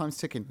 Okay. Time's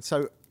ticking.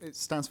 So it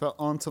stands for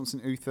Arne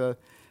Thompson Uther.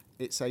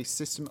 It's a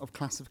system of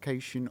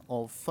classification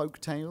of folk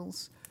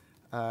tales.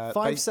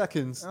 5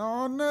 seconds.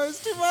 Oh no,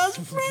 it's too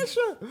much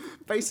pressure.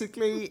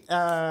 Basically,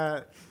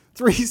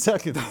 3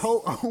 seconds.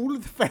 all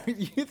of the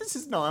fairy. This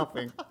is not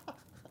helping.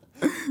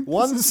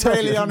 1 This is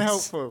second. really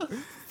unhelpful.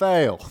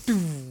 Fail.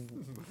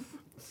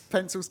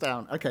 Pencils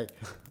down. Okay.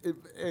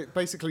 It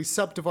basically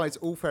subdivides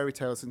all fairy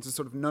tales into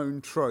sort of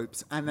known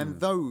tropes, and then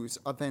those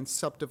are then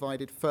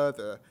subdivided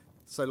further.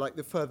 So, like,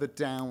 the further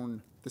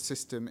down the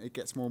system, it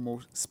gets more and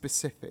more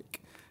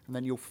specific. And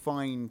then you'll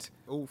find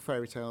all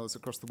fairy tales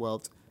across the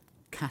world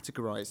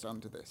categorized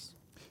under this.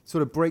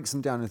 Sort of breaks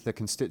them down into their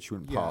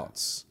constituent Yeah.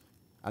 parts,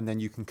 and then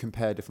you can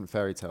compare different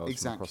fairy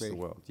tales from across Exactly. the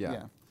world. Yeah.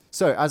 Yeah.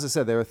 So, as I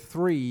said, there are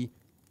 3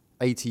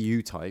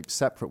 ATU types,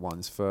 separate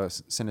ones for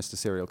sinister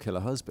serial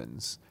killer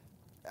husbands,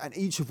 and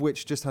each of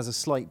which just has a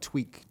slight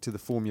tweak to the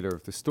formula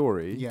of the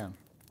story. Yeah.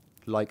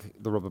 Like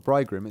the robber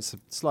bridegroom, it's a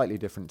slightly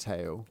different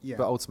tale, Yeah.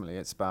 but ultimately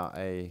it's about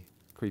a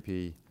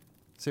creepy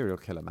serial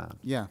killer man.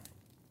 Yeah.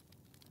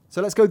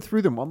 So let's go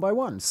through them one by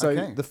one. So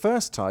Okay. the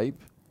first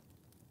type,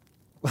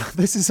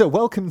 this is a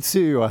welcome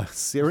to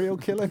serial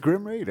killer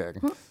grim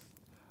reading.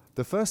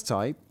 The first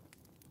type,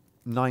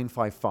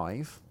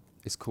 955,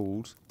 is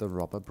called the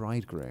robber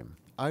bridegroom.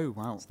 Oh,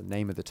 wow. It's the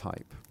name of the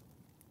type.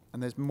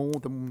 And there's more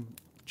than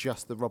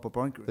just the robber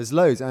bridegroom. There's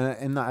loads, and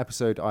in that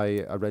episode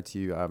I read to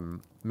you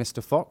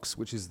Mr. Fox,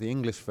 which is the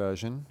English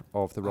version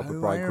of the robber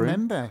I bridegroom.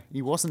 remember.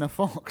 He wasn't a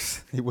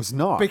fox. He was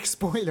not. Big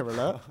spoiler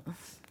alert.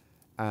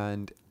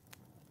 And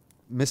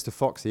Mr.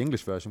 Fox, the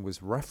English version,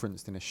 was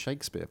referenced in a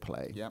Shakespeare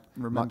play. Yep,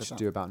 remember Much that.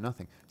 Ado About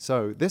Nothing.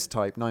 So this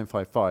type,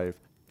 955,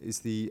 is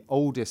the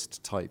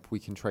oldest type we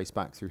can trace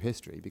back through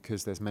history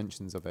because there's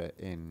mentions of it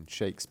in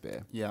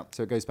Shakespeare. Yeah.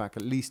 So it goes back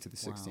at least to the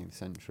Wow. 16th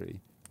century.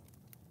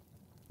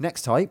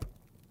 Next type,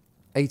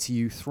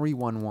 ATU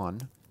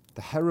 311.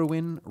 The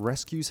heroine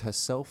rescues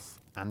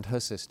herself and her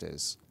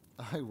sisters,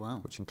 Oh, wow.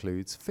 which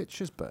includes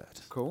Fitch's Bird.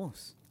 Of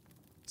course.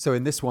 So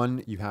in this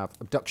one, you have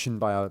abduction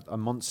by a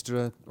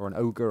monster or an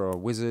ogre or a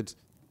wizard.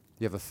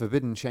 You have a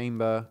forbidden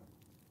chamber.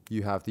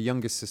 You have the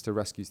youngest sister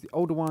rescues the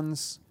older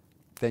ones.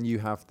 Then you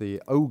have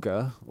the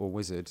ogre or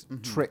wizard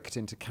tricked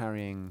into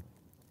carrying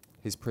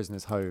his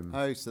prisoners home.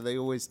 Oh, so they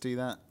always do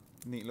that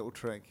neat little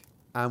trick.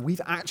 And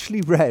we've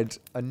actually read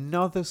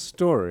another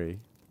story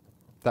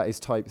that is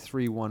type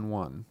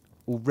 311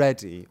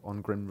 already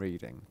on Grim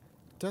Reading.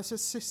 Does a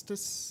sister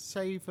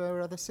save her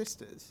other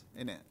sisters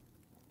in it?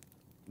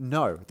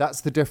 No,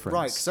 that's the difference.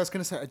 Right, because I was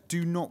going to say, I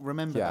do not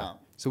remember Yeah. that.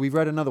 So we've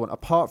read another one.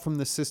 Apart from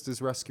the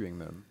sisters rescuing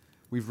them,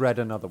 we've read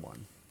another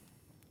one.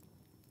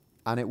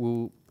 And it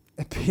will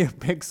be a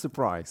big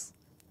surprise.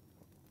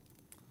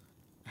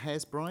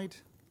 Hare's Bride?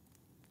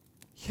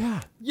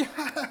 Yeah.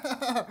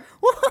 Yeah!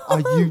 Are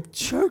you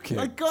joking?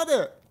 I got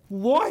it!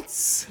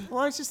 What?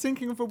 Well, I was just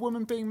thinking of a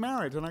woman being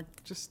married, and I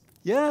just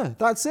Yeah,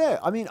 that's it.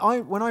 I mean,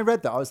 when I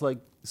read that, I was like,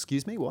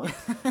 excuse me, what?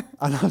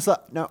 And I was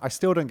like, no, I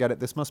still don't get it.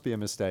 This must be a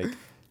mistake.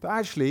 But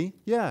actually,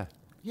 yeah.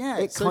 Yeah,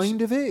 It so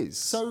kind of is.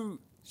 So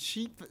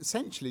she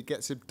essentially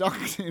gets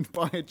abducted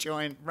by a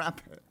giant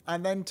rabbit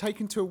and then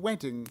taken to a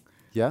wedding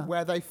Yeah.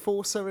 where they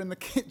force her in the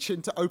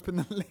kitchen to open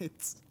the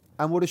lids.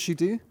 And what does she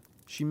do?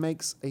 She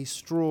makes a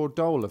straw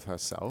doll of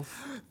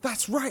herself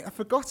That's right, I've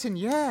forgotten,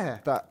 yeah.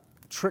 that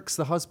tricks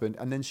the husband,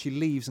 and then she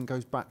leaves and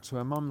goes back to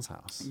her mum's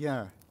house.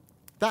 Yeah.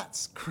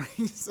 That's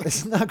crazy.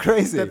 Isn't that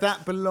crazy?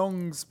 that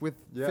belongs with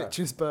Yeah.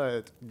 Fitch's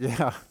bird.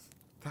 Yeah.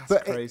 That's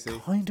But crazy.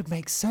 it kind of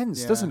makes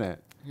sense, Yeah. doesn't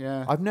it?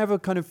 Yeah. I've never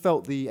kind of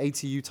felt the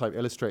ATU type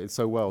illustrated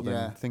so well than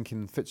Yeah.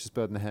 thinking Fitch's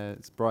Bird and the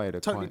Hare's Bride are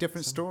Totally quite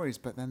different stories,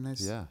 but then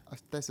Yeah.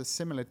 there's a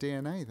similar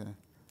DNA there.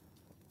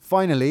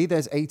 Finally,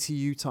 there's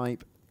ATU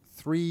type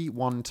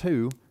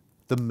 312,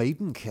 the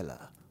Maiden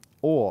Killer,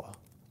 or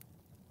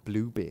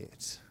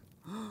Bluebeard.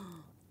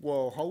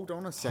 Whoa, hold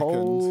on a second.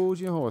 Hold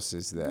your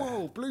horses there.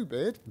 Whoa,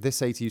 Bluebeard.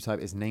 This ATU type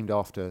is named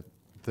after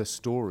the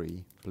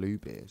story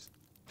Bluebeard.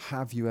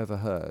 Have you ever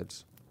heard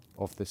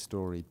of the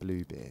story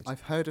Bluebeard?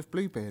 I've heard of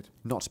Bluebeard.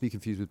 Not to be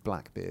confused with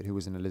Blackbeard, who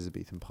was an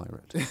Elizabethan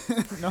pirate.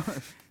 No.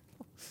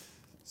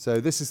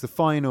 So this is the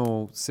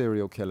final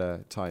serial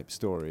killer type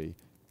story,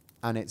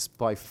 and it's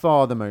by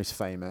far the most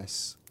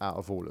famous out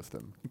of all of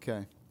them.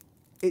 Okay.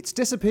 It's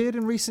disappeared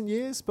in recent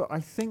years, but I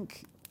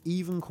think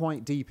even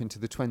quite deep into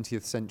the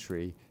 20th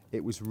century,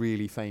 it was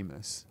really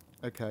famous.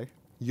 Okay.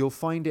 You'll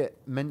find it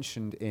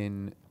mentioned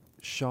in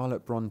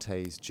Charlotte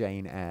Bronte's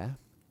Jane Eyre,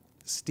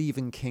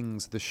 Stephen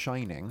King's The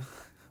Shining.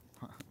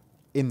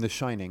 In The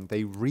Shining,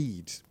 they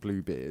read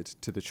Bluebeard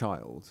to the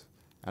child,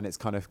 and it's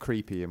kind of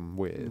creepy and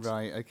weird.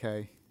 Right,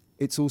 okay.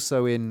 It's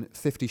also in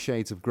 50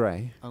 Shades of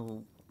Grey.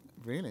 Oh,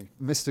 really?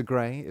 Mr.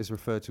 Grey is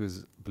referred to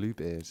as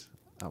Bluebeard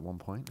at one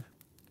point.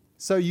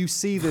 So you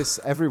see this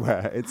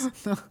everywhere.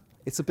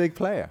 It's a big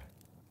player.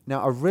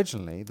 Now,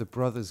 originally, the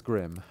Brothers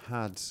Grimm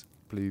had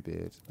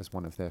Bluebeard as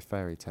one of their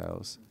fairy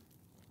tales,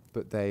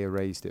 but they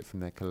erased it from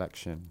their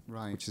collection,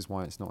 Right. which is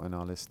why it's not on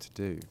our list to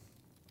do.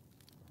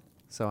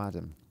 So,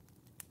 Adam,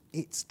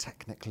 it's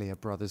technically a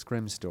Brothers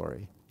Grimm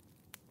story.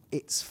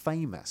 It's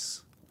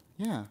famous.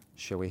 Yeah.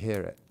 Shall we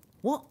hear it?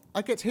 What?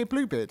 I get to hear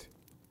Bluebeard?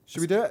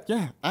 Should we do it?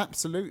 Yeah,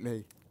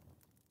 absolutely.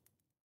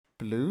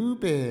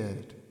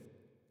 Bluebeard.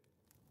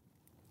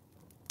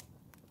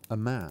 A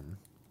man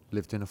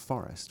lived in a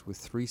forest with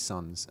 3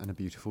 sons and a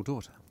beautiful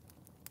daughter.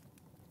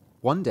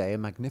 One day, a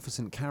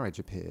magnificent carriage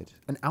appeared,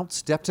 and out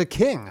stepped a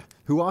king,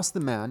 who asked the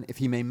man if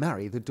he may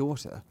marry the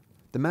daughter.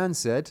 The man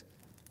said,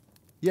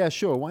 yeah,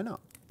 sure, why not?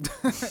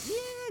 Yeah,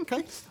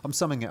 okay. I'm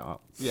summing it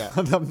up. Yeah.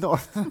 I'm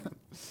not.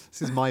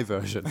 This is my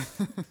version.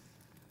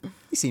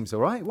 He seems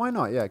all right. Why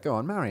not? Yeah, go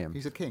on, marry him.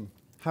 He's a king.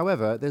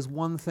 However, there's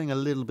one thing a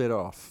little bit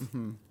off.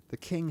 The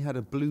king had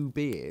a blue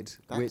beard,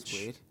 That's which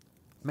weird.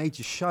 made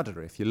you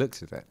shudder if you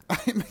looked at it.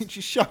 It made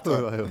you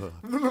shudder.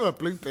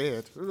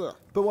 Bluebeard. Ugh.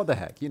 But what the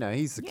heck? You know,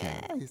 he's the king.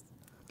 Yeah. he's-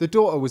 The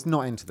daughter was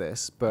not into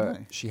this, but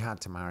No. she had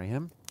to marry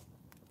him.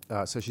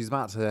 So she's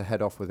about to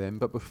head off with him.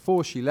 But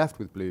before she left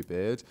with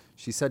Bluebeard,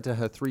 she said to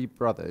her 3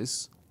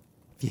 brothers,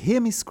 if you hear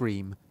me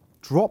scream,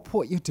 drop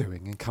what you're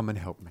doing and come and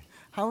help me.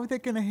 How are they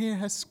going to hear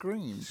her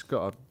scream? She's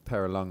got a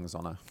pair of lungs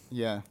on her.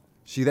 Yeah.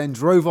 She then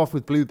drove off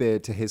with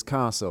Bluebeard to his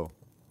castle.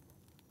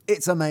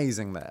 It's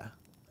amazing there.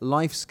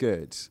 Life's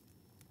good.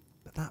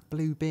 But that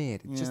blue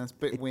beard, Yeah, it's a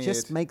bit it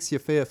just weird. makes you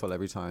fearful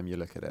every time you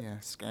look at it. Yeah,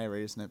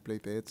 scary, isn't it,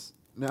 Bluebeards?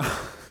 Now,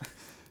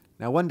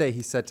 now, one day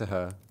he said to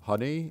her,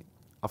 honey,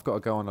 I've got to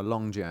go on a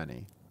long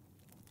journey.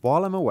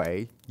 While I'm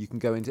away, you can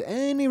go into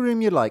any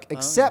room you like,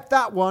 except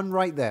that one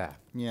right there,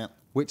 Yeah.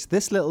 which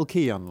this little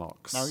key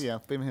unlocks. Oh, yeah,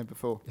 I've been here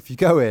before. If you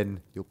go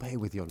in, you'll pay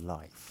with your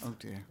life. Oh,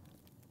 dear.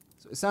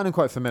 So it sounded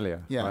quite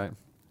familiar, Yeah. right?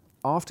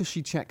 After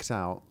she checked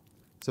out,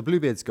 so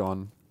Bluebeard's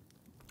gone.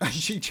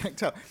 She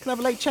checked out. Can I have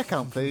a late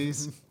checkout,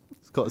 please?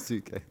 It's got a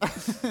suitcase.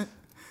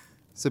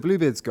 So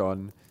Bluebeard's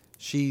gone.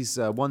 She's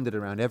wandered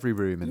around every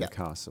room in Yeah. the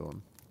castle.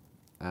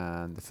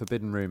 And the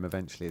forbidden room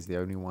eventually is the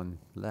only one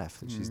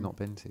left that she's not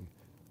been to.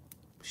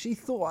 She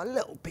thought a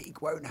little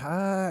peek won't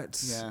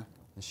hurt. Yeah.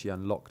 And she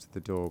unlocked the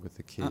door with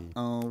the key.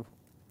 Oh.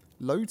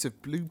 Loads of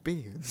blue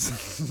beards.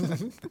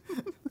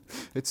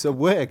 It's a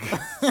wig.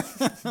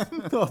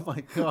 Oh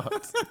my god.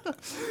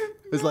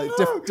 There's like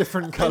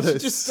different And she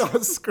colours. just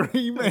starts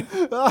screaming.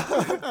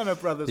 And her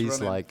brother's He's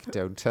running. like,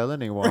 don't tell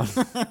anyone.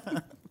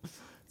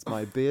 It's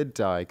my beard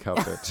dye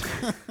cupboard.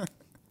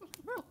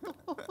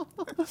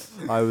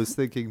 I was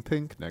thinking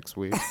pink next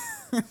week.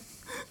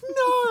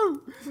 No!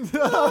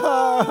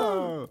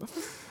 No!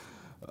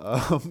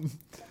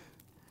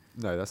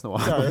 No, that's not what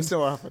No, happened. that's not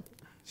what happened.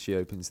 She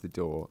opens the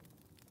door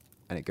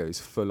and it goes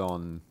full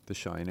on The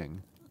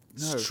Shining.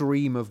 No.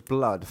 Stream of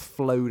blood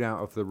flowed out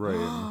of the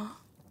room.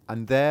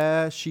 And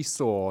there she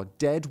saw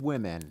dead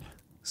women,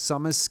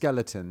 some as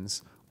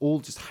skeletons, all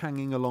just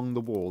hanging along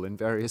the wall in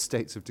various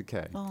states of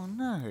decay. Oh,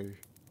 no.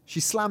 She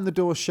slammed the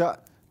door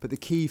shut, but the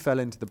key fell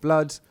into the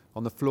blood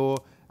on the floor,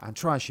 and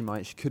try as she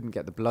might, she couldn't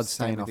get the blood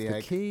Same stain with off the the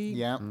egg. key.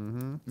 Yeah.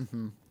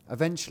 And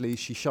Eventually,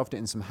 she shoved it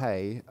in some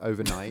hay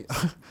overnight.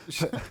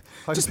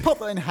 Just pop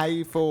that in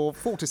hay for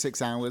 4 to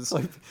 6 hours.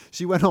 Like,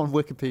 she went on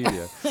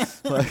Wikipedia.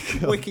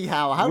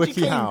 WikiHow. How do you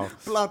WikiHow. clean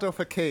blood off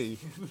a key?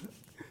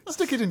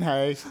 Stick it in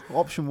hay.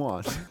 Option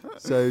 1.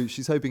 So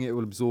she's hoping it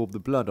will absorb the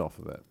blood off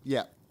of it.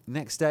 Yeah.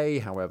 Next day,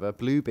 however,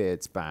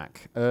 Bluebeard's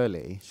back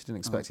early. She didn't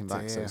expect him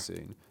back so dear.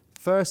 soon.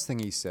 First thing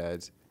he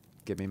said,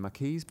 "Give me my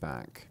keys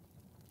back."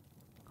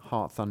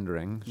 Heart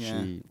thundering,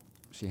 Yeah.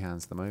 she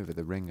hands them over,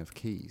 the ring of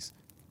keys.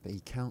 But he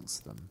counts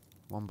them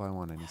one by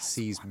one and he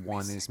sees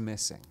one is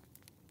missing.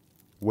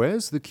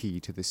 "Where's the key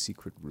to the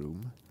secret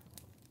room?"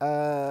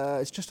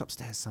 It's just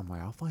upstairs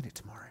somewhere. I'll find it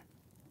tomorrow."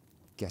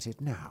 "Get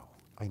it now.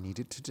 I need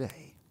it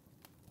today."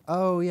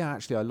 "Oh, yeah,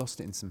 actually, I lost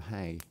it in some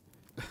hay."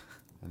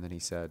 And then he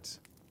said,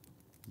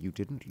 "You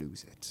didn't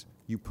lose it.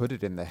 You put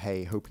it in the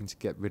hay hoping to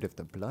get rid of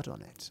the blood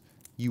on it.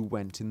 You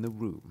went in the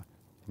room.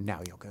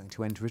 Now you're going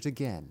to enter it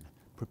again.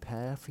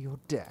 Prepare for your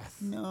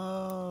death."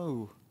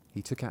 No.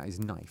 He took out his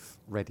knife,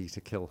 ready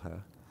to kill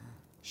her.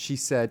 She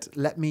said,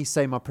 "Let me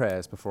say my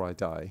prayers before I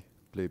die,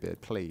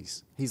 Bluebeard,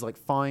 please." He's like,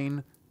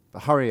 "Fine,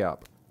 but hurry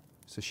up."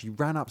 So she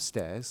ran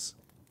upstairs.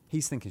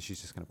 He's thinking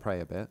she's just going to pray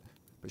a bit,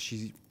 but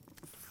she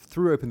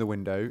threw open the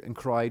window and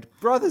cried,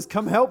 "Brothers,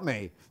 come help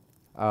me."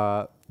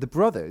 The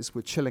brothers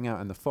were chilling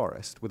out in the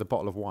forest with a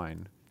bottle of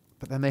wine,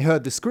 but then they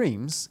heard the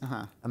screams,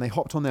 and they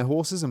hopped on their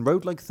horses and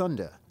rode like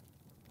thunder.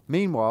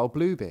 Meanwhile,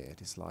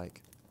 Bluebeard is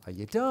like, "Are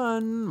you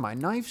done? My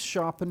knife's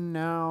sharpened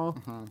now.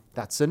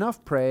 That's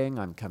enough praying.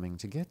 I'm coming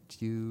to get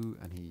you."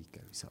 And he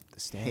goes up the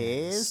stairs.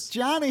 Here's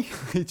Johnny.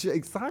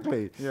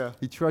 Exactly. Yeah.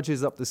 He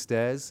trudges up the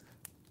stairs,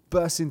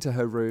 bursts into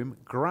her room,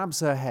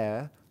 grabs her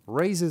hair,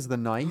 raises the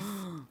knife.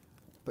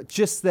 But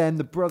just then,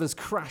 the brothers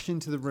crash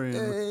into the room,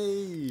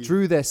 Hey.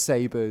 drew their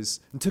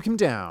sabers, and took him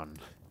down.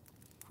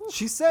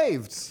 She's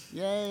saved.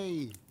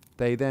 Yay.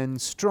 They then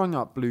strung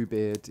up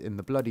Bluebeard in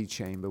the bloody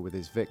chamber with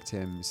his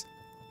victims,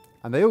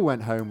 and they all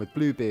went home with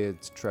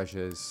Bluebeard's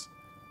treasures.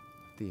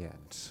 The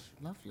end.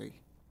 Lovely.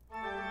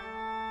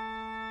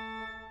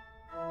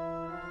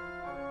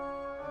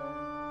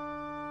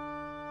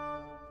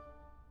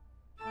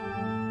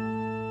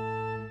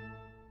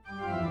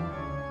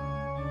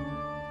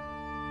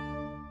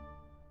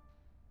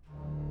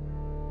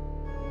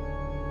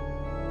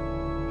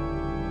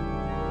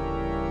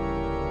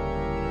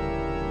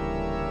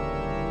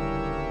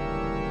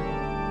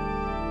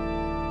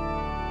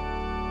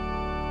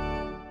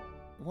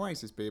 Why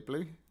is his beard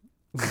blue?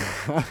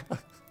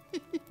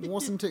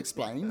 Wasn't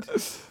explained.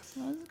 He's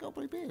got a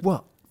blue beard.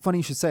 Well, funny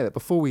you should say that.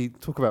 Before we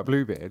talk about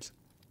Bluebeard,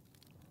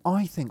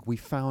 I think we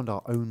found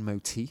our own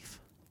motif.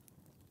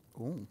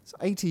 Ooh. So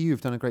ATU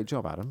have done a great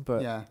job, Adam,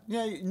 but Yeah.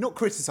 Yeah, you're not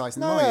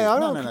criticising them, No, are you? I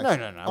don't-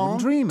 no, I wouldn't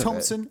dream of it.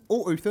 Thompson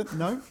or Uther,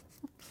 no.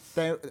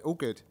 They're all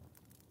good.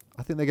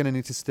 I think they're going to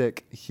need to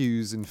stick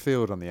Hughes and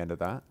Field on the end of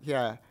that.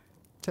 Yeah.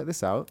 Check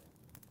this out.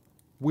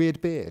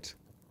 Weird beard.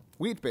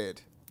 Weird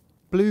beard.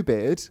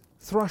 Bluebeard,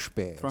 thrush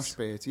beard. Thrush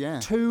beard, yeah.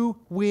 2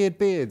 weird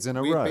beards in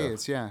a Weird row.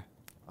 beards, yeah.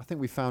 I think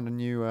we found a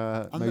new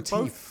And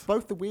motif.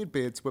 both the weird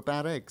beards were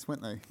bad eggs,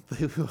 weren't they?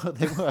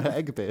 They were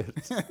egg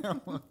beards.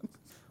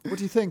 What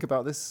do you think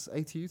about this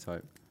ATU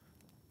type?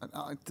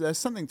 There's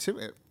something to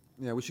it.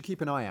 Yeah, we should keep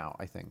an eye out,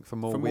 I think, for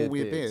more, For more weird,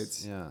 weird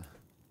beards. beards. Yeah.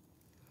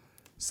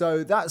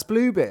 So that's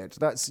Bluebeard.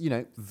 That's,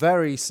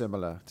 very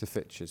similar to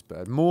Fitch's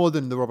bird. More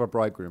than the Robber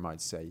Bridegroom, I'd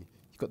say.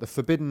 You've got the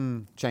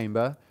forbidden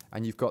chamber,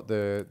 and you've got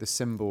the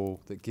symbol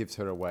that gives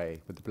her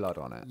away with the blood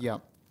on it. Yeah.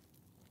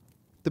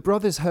 The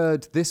brothers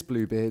heard this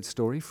Bluebeard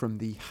story from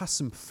the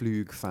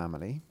Hassenpflug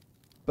family,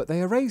 but they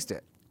erased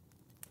it.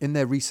 In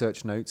their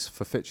research notes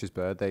for Fitch's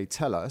bird, they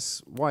tell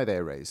us why they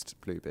erased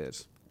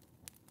Bluebeard.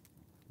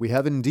 "We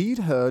have indeed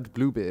heard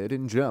Bluebeard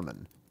in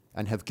German,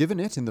 and have given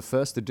it in the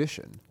first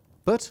edition.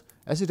 But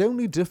as it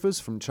only differs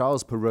from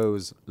Charles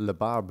Perrault's Le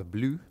Barbe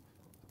Bleue,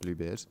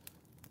 Bluebeard,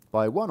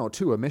 by 1 or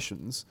 2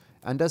 omissions,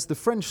 and as the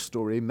French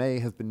story may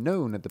have been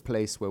known at the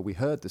place where we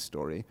heard the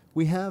story,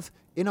 we have,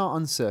 in our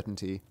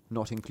uncertainty,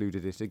 not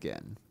included it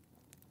again."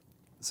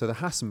 So the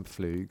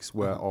Hassenpflugs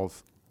were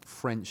of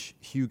French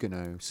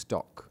Huguenot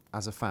stock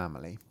as a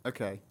family.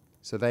 Okay.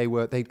 So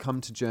they'd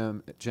come to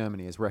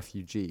Germany as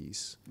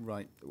refugees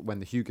Right. when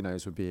the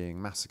Huguenots were being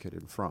massacred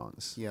in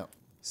France. Yeah.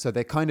 So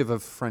they're kind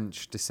of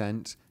French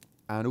descent,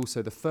 and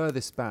also the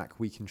furthest back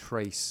we can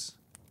trace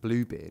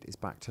Bluebeard is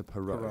back to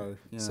Perrault. Perrault,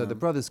 So yeah. the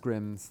Brothers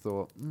Grimm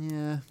thought,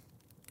 yeah,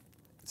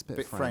 it's a bit,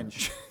 Bit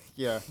French. French.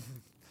 Yeah.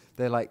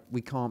 They're like,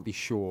 we can't be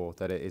sure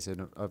that it is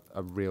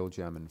a real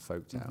German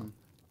folktale.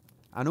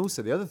 And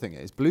also the other thing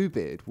is,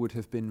 Bluebeard would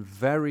have been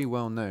very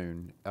well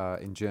known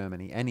in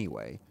Germany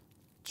anyway.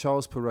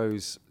 Charles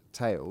Perrault's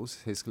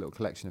tales, his little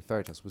collection of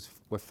fairy tales,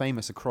 were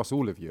famous across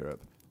all of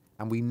Europe.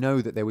 And we know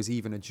that there was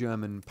even a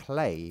German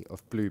play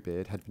of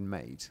Bluebeard had been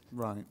made.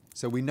 Right.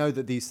 So we know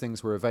that these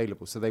things were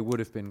available. So they would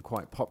have been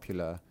quite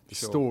popular. The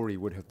Sure. story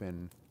would have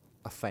been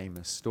a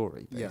famous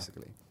story, Yeah.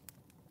 basically.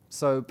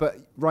 So,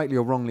 but rightly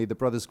or wrongly, the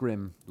Brothers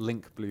Grimm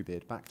link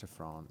Bluebeard back to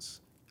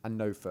France and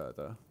no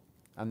further.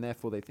 And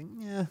therefore they think,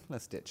 yeah,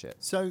 let's ditch it.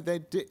 So they're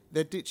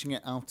ditching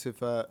it out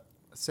of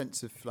a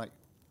sense of like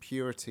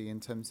purity in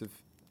terms of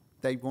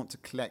they want to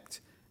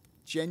collect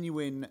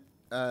genuine,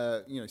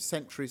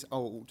 centuries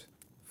old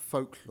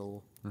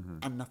folklore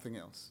and nothing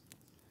else.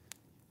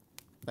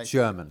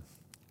 Basically.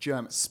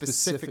 German,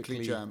 specifically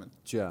German.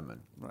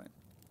 German. Right.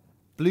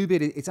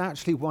 Bluebeard, it's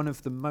actually one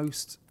of the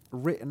most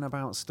written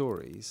about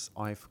stories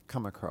I've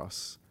come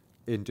across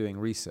in doing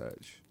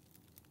research.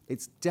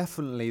 It's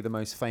definitely the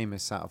most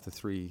famous out of the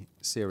 3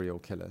 serial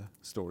killer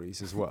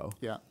stories as well.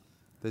 Yeah.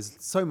 There's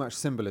so much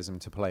symbolism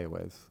to play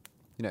with.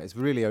 It's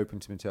really open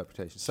to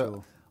interpretation. So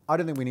Sure. I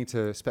don't think we need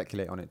to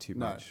speculate on it too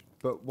No. much.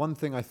 But one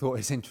thing I thought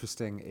is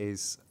interesting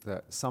is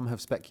that some have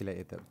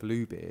speculated that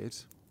Bluebeard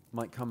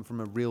might come from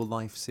a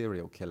real-life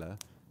serial killer,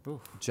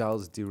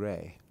 Gilles de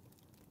Rais.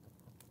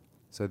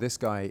 So this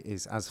guy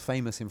is as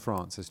famous in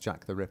France as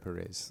Jack the Ripper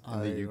is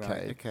in the UK.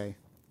 Right, okay.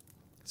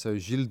 So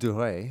Gilles de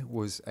Rais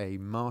was a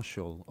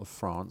marshal of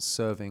France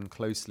serving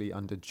closely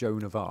under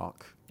Joan of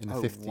Arc in the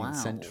 15th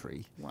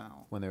century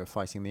Wow. when they were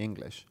fighting the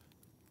English.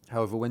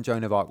 However, when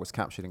Joan of Arc was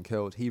captured and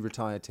killed, he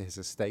retired to his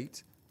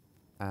estate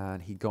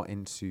and he got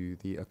into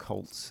the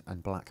occult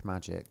and black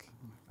magic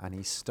and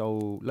he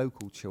stole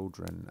local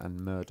children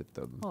and murdered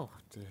them Oh,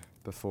 dear.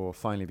 before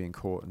finally being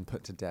caught and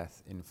put to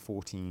death in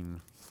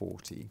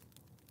 1440.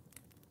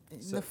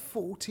 In So- the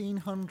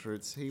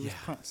 1400s, he was Yeah.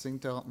 practicing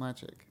dark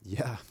magic.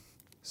 Yeah.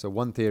 So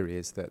one theory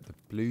is that the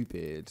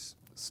Bluebeard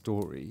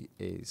story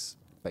is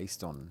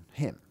based on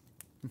him.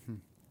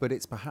 But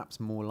it's perhaps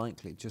more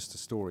likely just a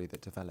story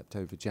that developed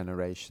over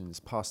generations,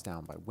 passed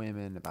down by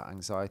women about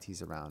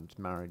anxieties around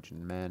marriage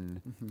and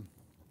men.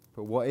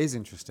 But what is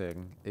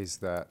interesting is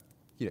that,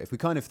 if we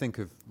kind of think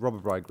of Robber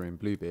Bridegroom,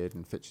 Bluebeard,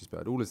 and Fitch's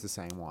Bird all as the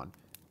same one,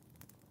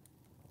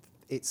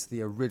 it's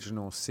the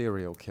original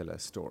serial killer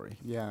story.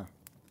 Yeah.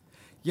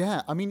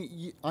 Yeah, I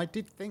mean, I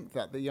did think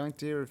that the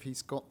idea of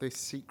he's got this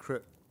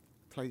secret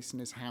place in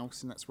his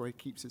house and that's where he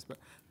keeps his... But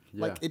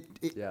like, Yeah.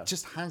 it Yeah.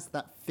 just has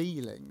that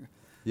feeling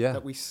Yeah.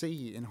 that we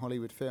see in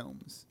Hollywood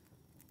films.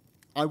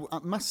 I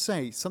must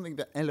say, something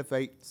that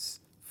elevates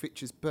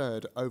Fitch's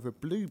Bird over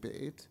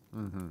Bluebeard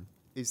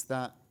is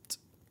that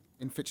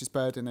in Fitch's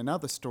Bird and in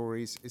other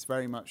stories is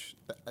very much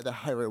the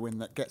heroine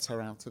that gets her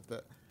out of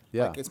the...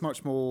 Yeah. Like, it's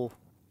much more...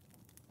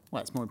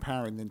 Well, it's more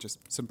empowering than just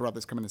some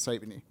brothers coming and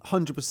saving you.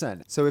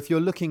 100%. So if you're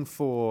looking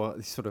for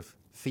this sort of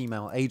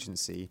female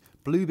agency,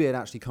 Bluebeard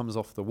actually comes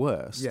off the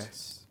worst.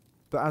 Yes.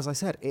 But as I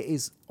said, it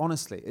is,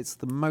 honestly, it's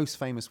the most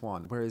famous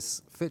one.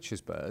 Whereas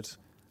Fitch's Bird,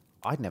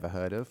 I'd never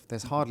heard of.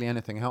 There's hardly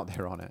anything out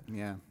there on it.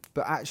 Yeah.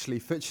 But actually,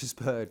 Fitch's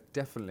Bird,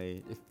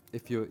 definitely,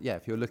 if you're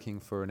looking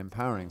for an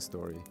empowering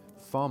story,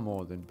 far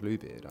more than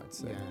Bluebeard, I'd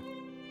say.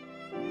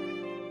 Yeah.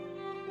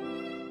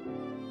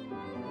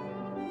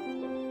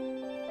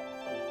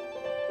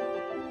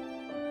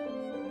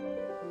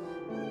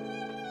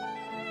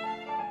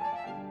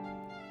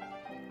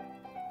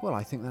 Well,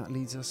 I think that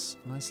leads us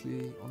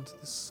nicely onto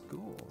the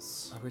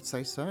scores. I would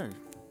say so.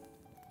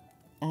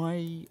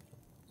 I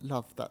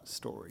love that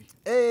story.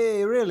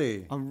 Hey,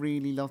 really? I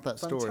really love that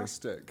story.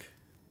 Fantastic.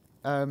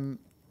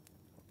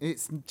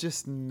 It's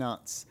just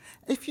nuts.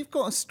 If you've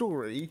got a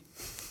story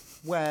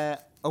where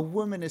a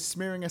woman is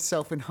smearing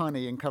herself in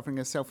honey and covering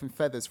herself in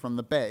feathers from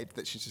the bed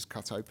that she's just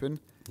cut open,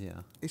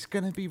 Yeah. it's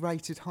going to be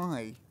rated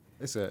high.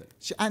 Is it?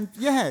 And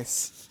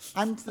yes,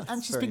 and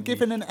she's very been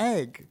given an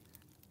egg,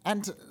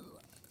 and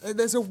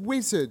there's a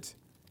wizard.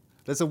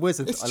 There's a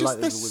wizard. It's I just like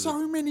there's there's a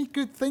wizard. so many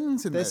good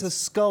things in There's a this.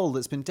 skull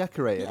that's been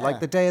decorated, Yeah.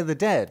 like the Day of the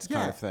Dead Yeah,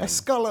 kind of thing. a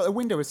skull at a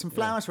window with some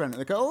flowers around it.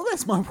 They go, oh,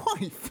 there's my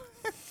wife.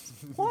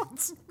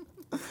 What?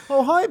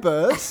 Oh, hi,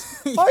 bird.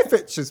 Hi,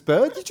 Fitch's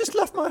Bird. You just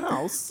left my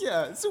house.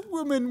 Yeah, it's a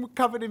woman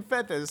covered in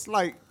feathers.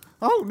 Like,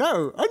 oh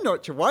no, I'm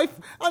not your wife.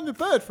 I'm the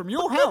bird from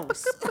your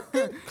house.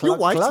 Your Cluck,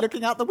 wife's cluck.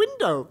 looking out the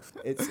window.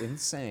 It's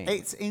insane.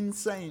 It's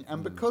insane,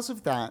 and because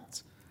of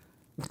that,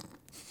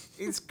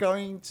 it's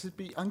going to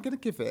be. I'm going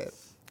to give it.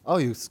 Oh,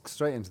 you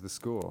straight into the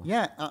score.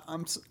 Yeah,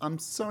 I'm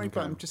sorry,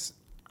 but Okay.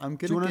 I'm going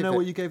Do to. you want to give know it,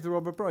 what you gave the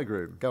Robber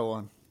Bridegroom? Go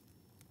on.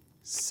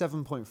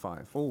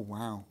 7.5. Oh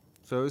wow.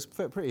 So it was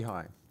pretty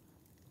high.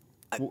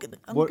 I'm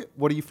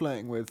What are you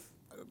flirting with?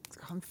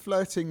 I'm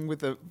flirting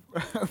with a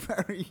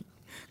very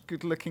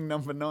good-looking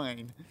number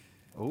 9.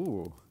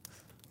 Oh,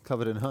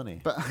 covered in honey.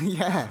 But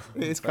yeah,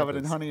 it is covered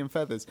in Feathers. honey and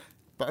feathers.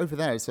 But over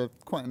there, it's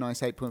quite a nice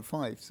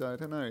 8.5. So I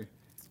don't know.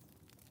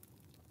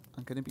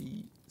 I'm going to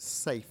be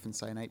safe and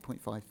say an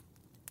 8.5.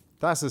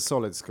 That's a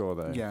solid score,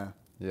 though. Yeah.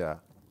 Yeah.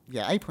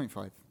 Yeah,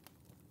 8.5.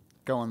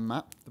 Go on,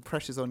 Matt. The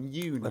pressure's on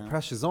you now. The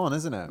pressure's on,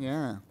 isn't it?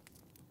 Yeah.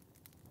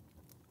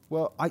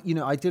 Well,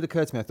 I did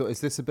occur to me. I thought,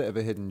 is this a bit of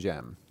a hidden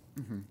gem?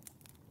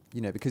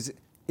 Mm-hmm. Because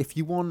if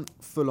you want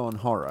full-on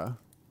horror,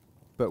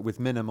 but with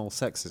minimal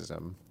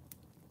sexism,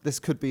 this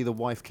could be the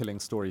wife-killing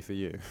story for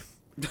you.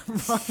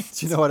 Right.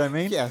 Do you know what I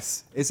mean?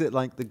 Yes. Is it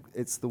like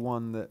it's the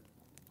one that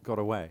got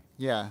away?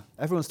 Yeah.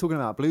 Everyone's talking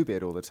about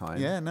Bluebeard all the time.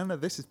 Yeah, no,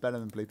 this is better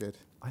than Bluebeard.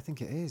 I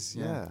think it is.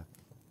 Yeah. Yeah.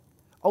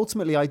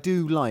 Ultimately, I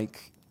do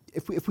like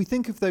if we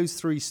think of those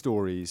 3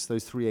 stories,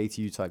 those 3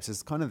 ATU types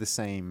as kind of the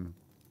same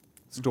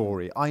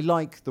story. I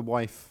like the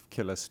wife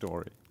killer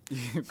story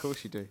Of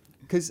course you do.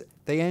 Because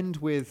they end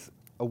with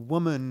a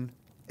woman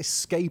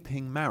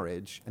escaping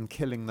marriage and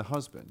killing the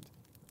husband,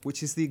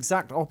 which is the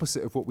exact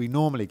opposite of what we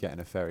normally get in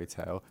a fairy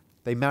tale.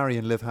 They marry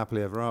and live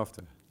happily ever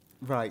after.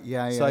 Right,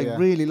 yeah. So I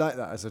really like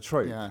that as a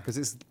trope, Yeah.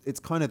 because it's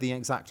kind of the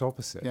exact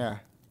opposite. Yeah.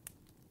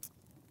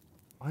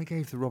 I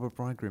gave The Robber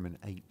Bridegroom an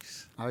 8.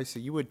 Oh, so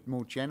you were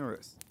more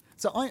generous.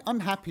 So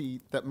I'm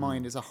happy that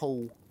mine is a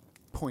whole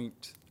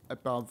point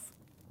above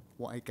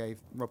what I gave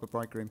Robert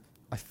Bridegroom.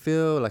 I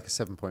feel like a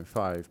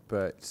 7.5,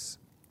 but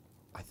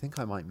I think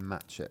I might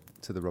match it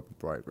to The Robber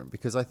Bridegroom,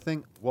 because I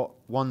think what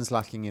one's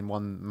lacking in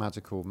one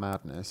magical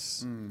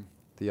madness,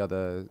 the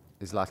other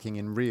is lacking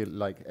in real,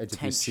 like, edge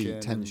of your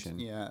seat tension.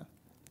 Yeah.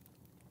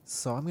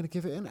 So I'm going to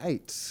give it an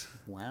 8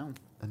 Wow.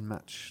 and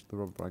match The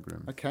Robber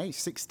Bridegroom. Okay,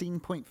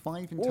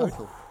 16.5 in Ooh.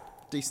 total.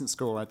 Decent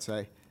score, I'd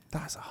say.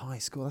 That's a high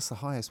score. That's the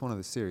highest one of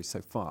the series so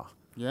far.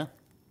 Yeah.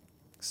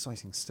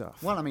 Exciting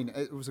stuff. Well, I mean,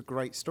 it was a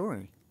great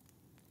story.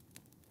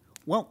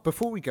 Well,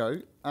 before we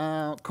go,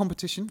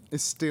 competition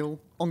is still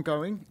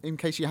ongoing, in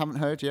case you haven't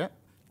heard yet.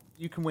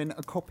 You can win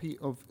a copy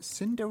of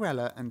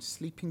Cinderella and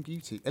Sleeping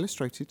Beauty,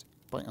 illustrated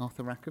by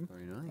Arthur Rackham.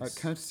 Very nice.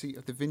 Courtesy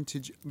of the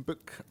vintage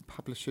book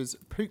publishers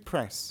Pook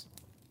Press.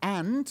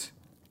 And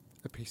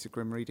a piece of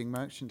Grim Reading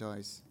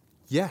merchandise.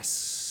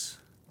 Yes.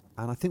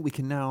 And I think we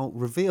can now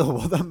reveal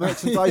what that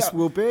merchandise Yeah,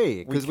 will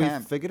be, because we we've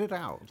can. figured it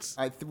out.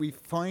 We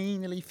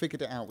finally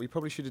figured it out. We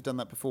probably should have done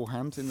that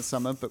beforehand in the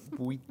summer, but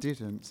we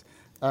didn't.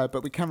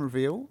 But we can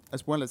reveal,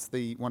 as well as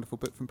the wonderful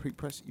book from Pook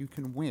Press, you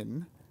can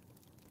win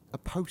a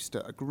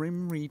poster, a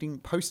Grim Reading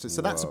poster.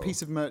 So that's a Whoa.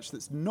 piece of merch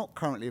that's not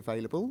currently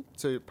available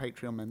to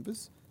Patreon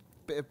members.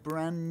 Bit of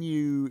brand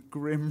new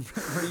Grim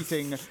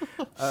Reading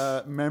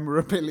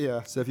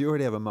memorabilia. So if you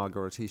already have a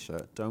Margora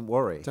t-shirt, don't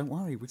worry. Don't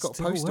worry, we've got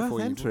Still a poster worth for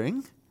you.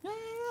 entering.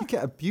 You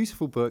get a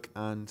beautiful book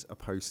and a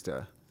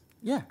poster.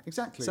 Yeah,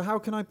 exactly. So how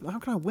can I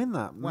win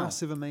that Well-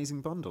 massive,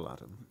 amazing bundle,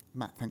 Adam?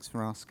 Matt, thanks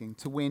for asking.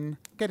 To win,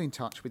 get in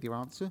touch with your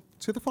answer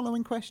to the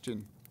following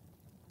question.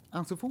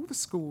 Out of all the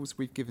scores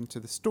we've given to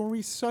the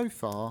stories so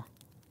far,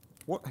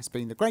 what has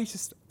been the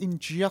greatest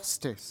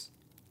injustice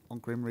on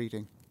Grim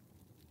Reading?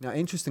 Now,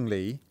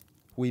 interestingly,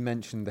 we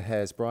mentioned The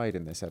Hare's Bride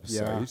in this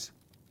episode,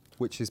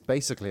 which is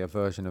basically a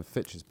version of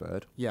Fitch's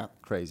Bird. Yeah.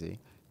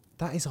 Crazy.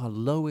 That is our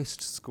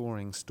lowest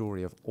scoring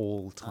story of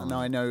all time. And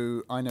I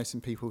know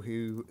some people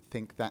who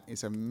think that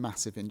is a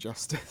massive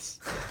injustice.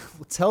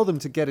 Well, tell them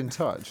to get in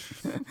touch.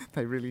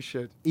 They really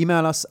should.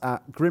 Email us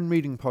at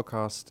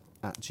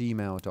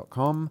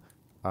grimreadingpodcast@gmail.com.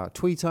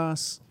 Tweet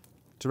us.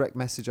 Direct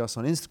message us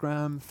on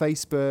Instagram,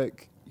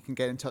 Facebook. You can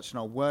get in touch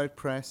on our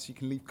WordPress. You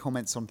can leave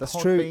comments on That's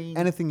Podbean. true.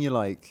 Anything you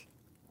like.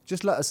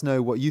 Just let us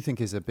know what you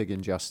think is a big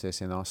injustice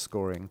in our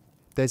scoring.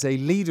 There's a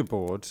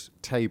leaderboard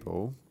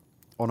table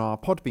on our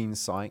Podbean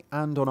site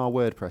and on our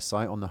WordPress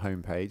site on the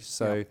homepage.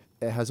 So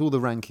it has all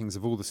the rankings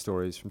of all the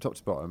stories from top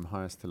to bottom,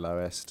 highest to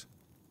lowest,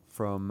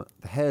 from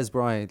The Hare's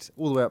Bride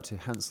all the way up to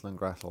Hansel and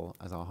Gretel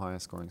as our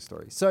highest scoring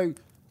story. So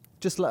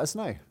just let us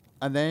know.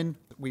 And then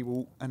we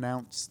will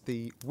announce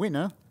the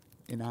winner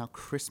in our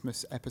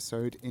Christmas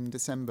episode in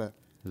December.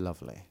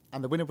 Lovely.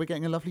 And the winner, we're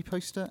getting a lovely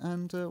poster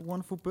and a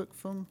wonderful book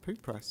from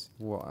Pook Press.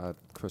 What a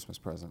Christmas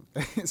present.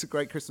 It's a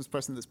great Christmas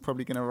present that's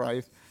probably going to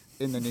arrive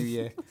in the new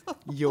year.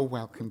 You're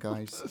welcome,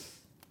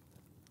 guys.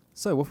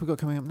 So what have we got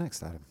coming up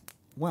next, Adam?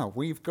 Well,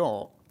 we've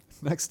got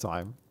Next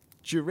time.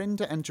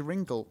 Jorinda and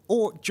Joringle,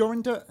 or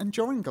Jorinda and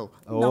Joringle.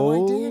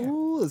 No idea.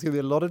 There's going to be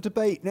a lot of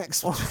debate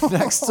next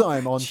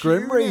time on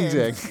Grim Tune in.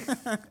 Reading.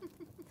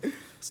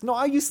 It's not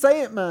how you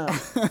say it, man.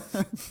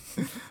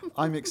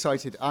 I'm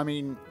excited. I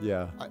mean,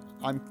 Yeah.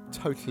 I'm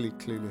totally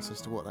clueless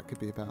as to what that could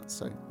be about,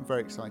 so I'm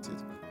very excited.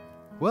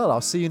 Well, I'll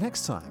see you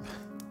next time.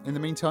 In the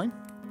meantime,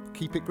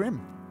 keep it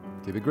grim.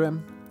 Keep it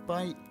grim.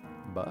 Bye.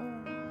 Bye.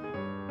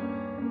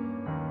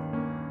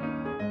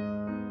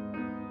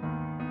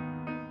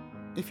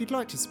 If you'd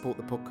like to support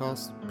the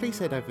podcast, please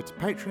head over to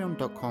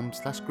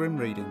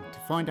patreon.com/grimreading to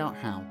find out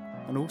how,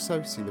 and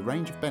also see the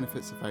range of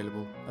benefits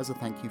available as a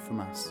thank you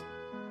from us.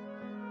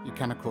 You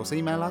can, of course,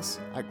 email us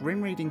at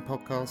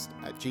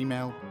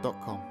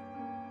grimreadingpodcast@gmail.com.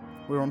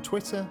 We're on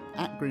Twitter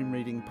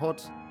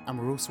 @grimreadingpod, and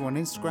we're also on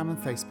Instagram and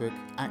Facebook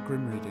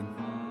 @grimreading.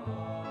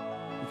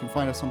 You can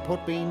find us on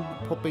Podbean,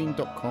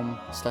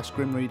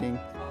 podbean.com/grimreading,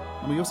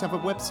 and we also have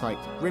a website,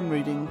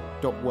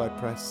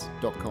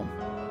 grimreading.wordpress.com.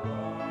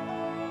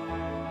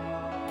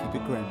 Keep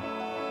it grim.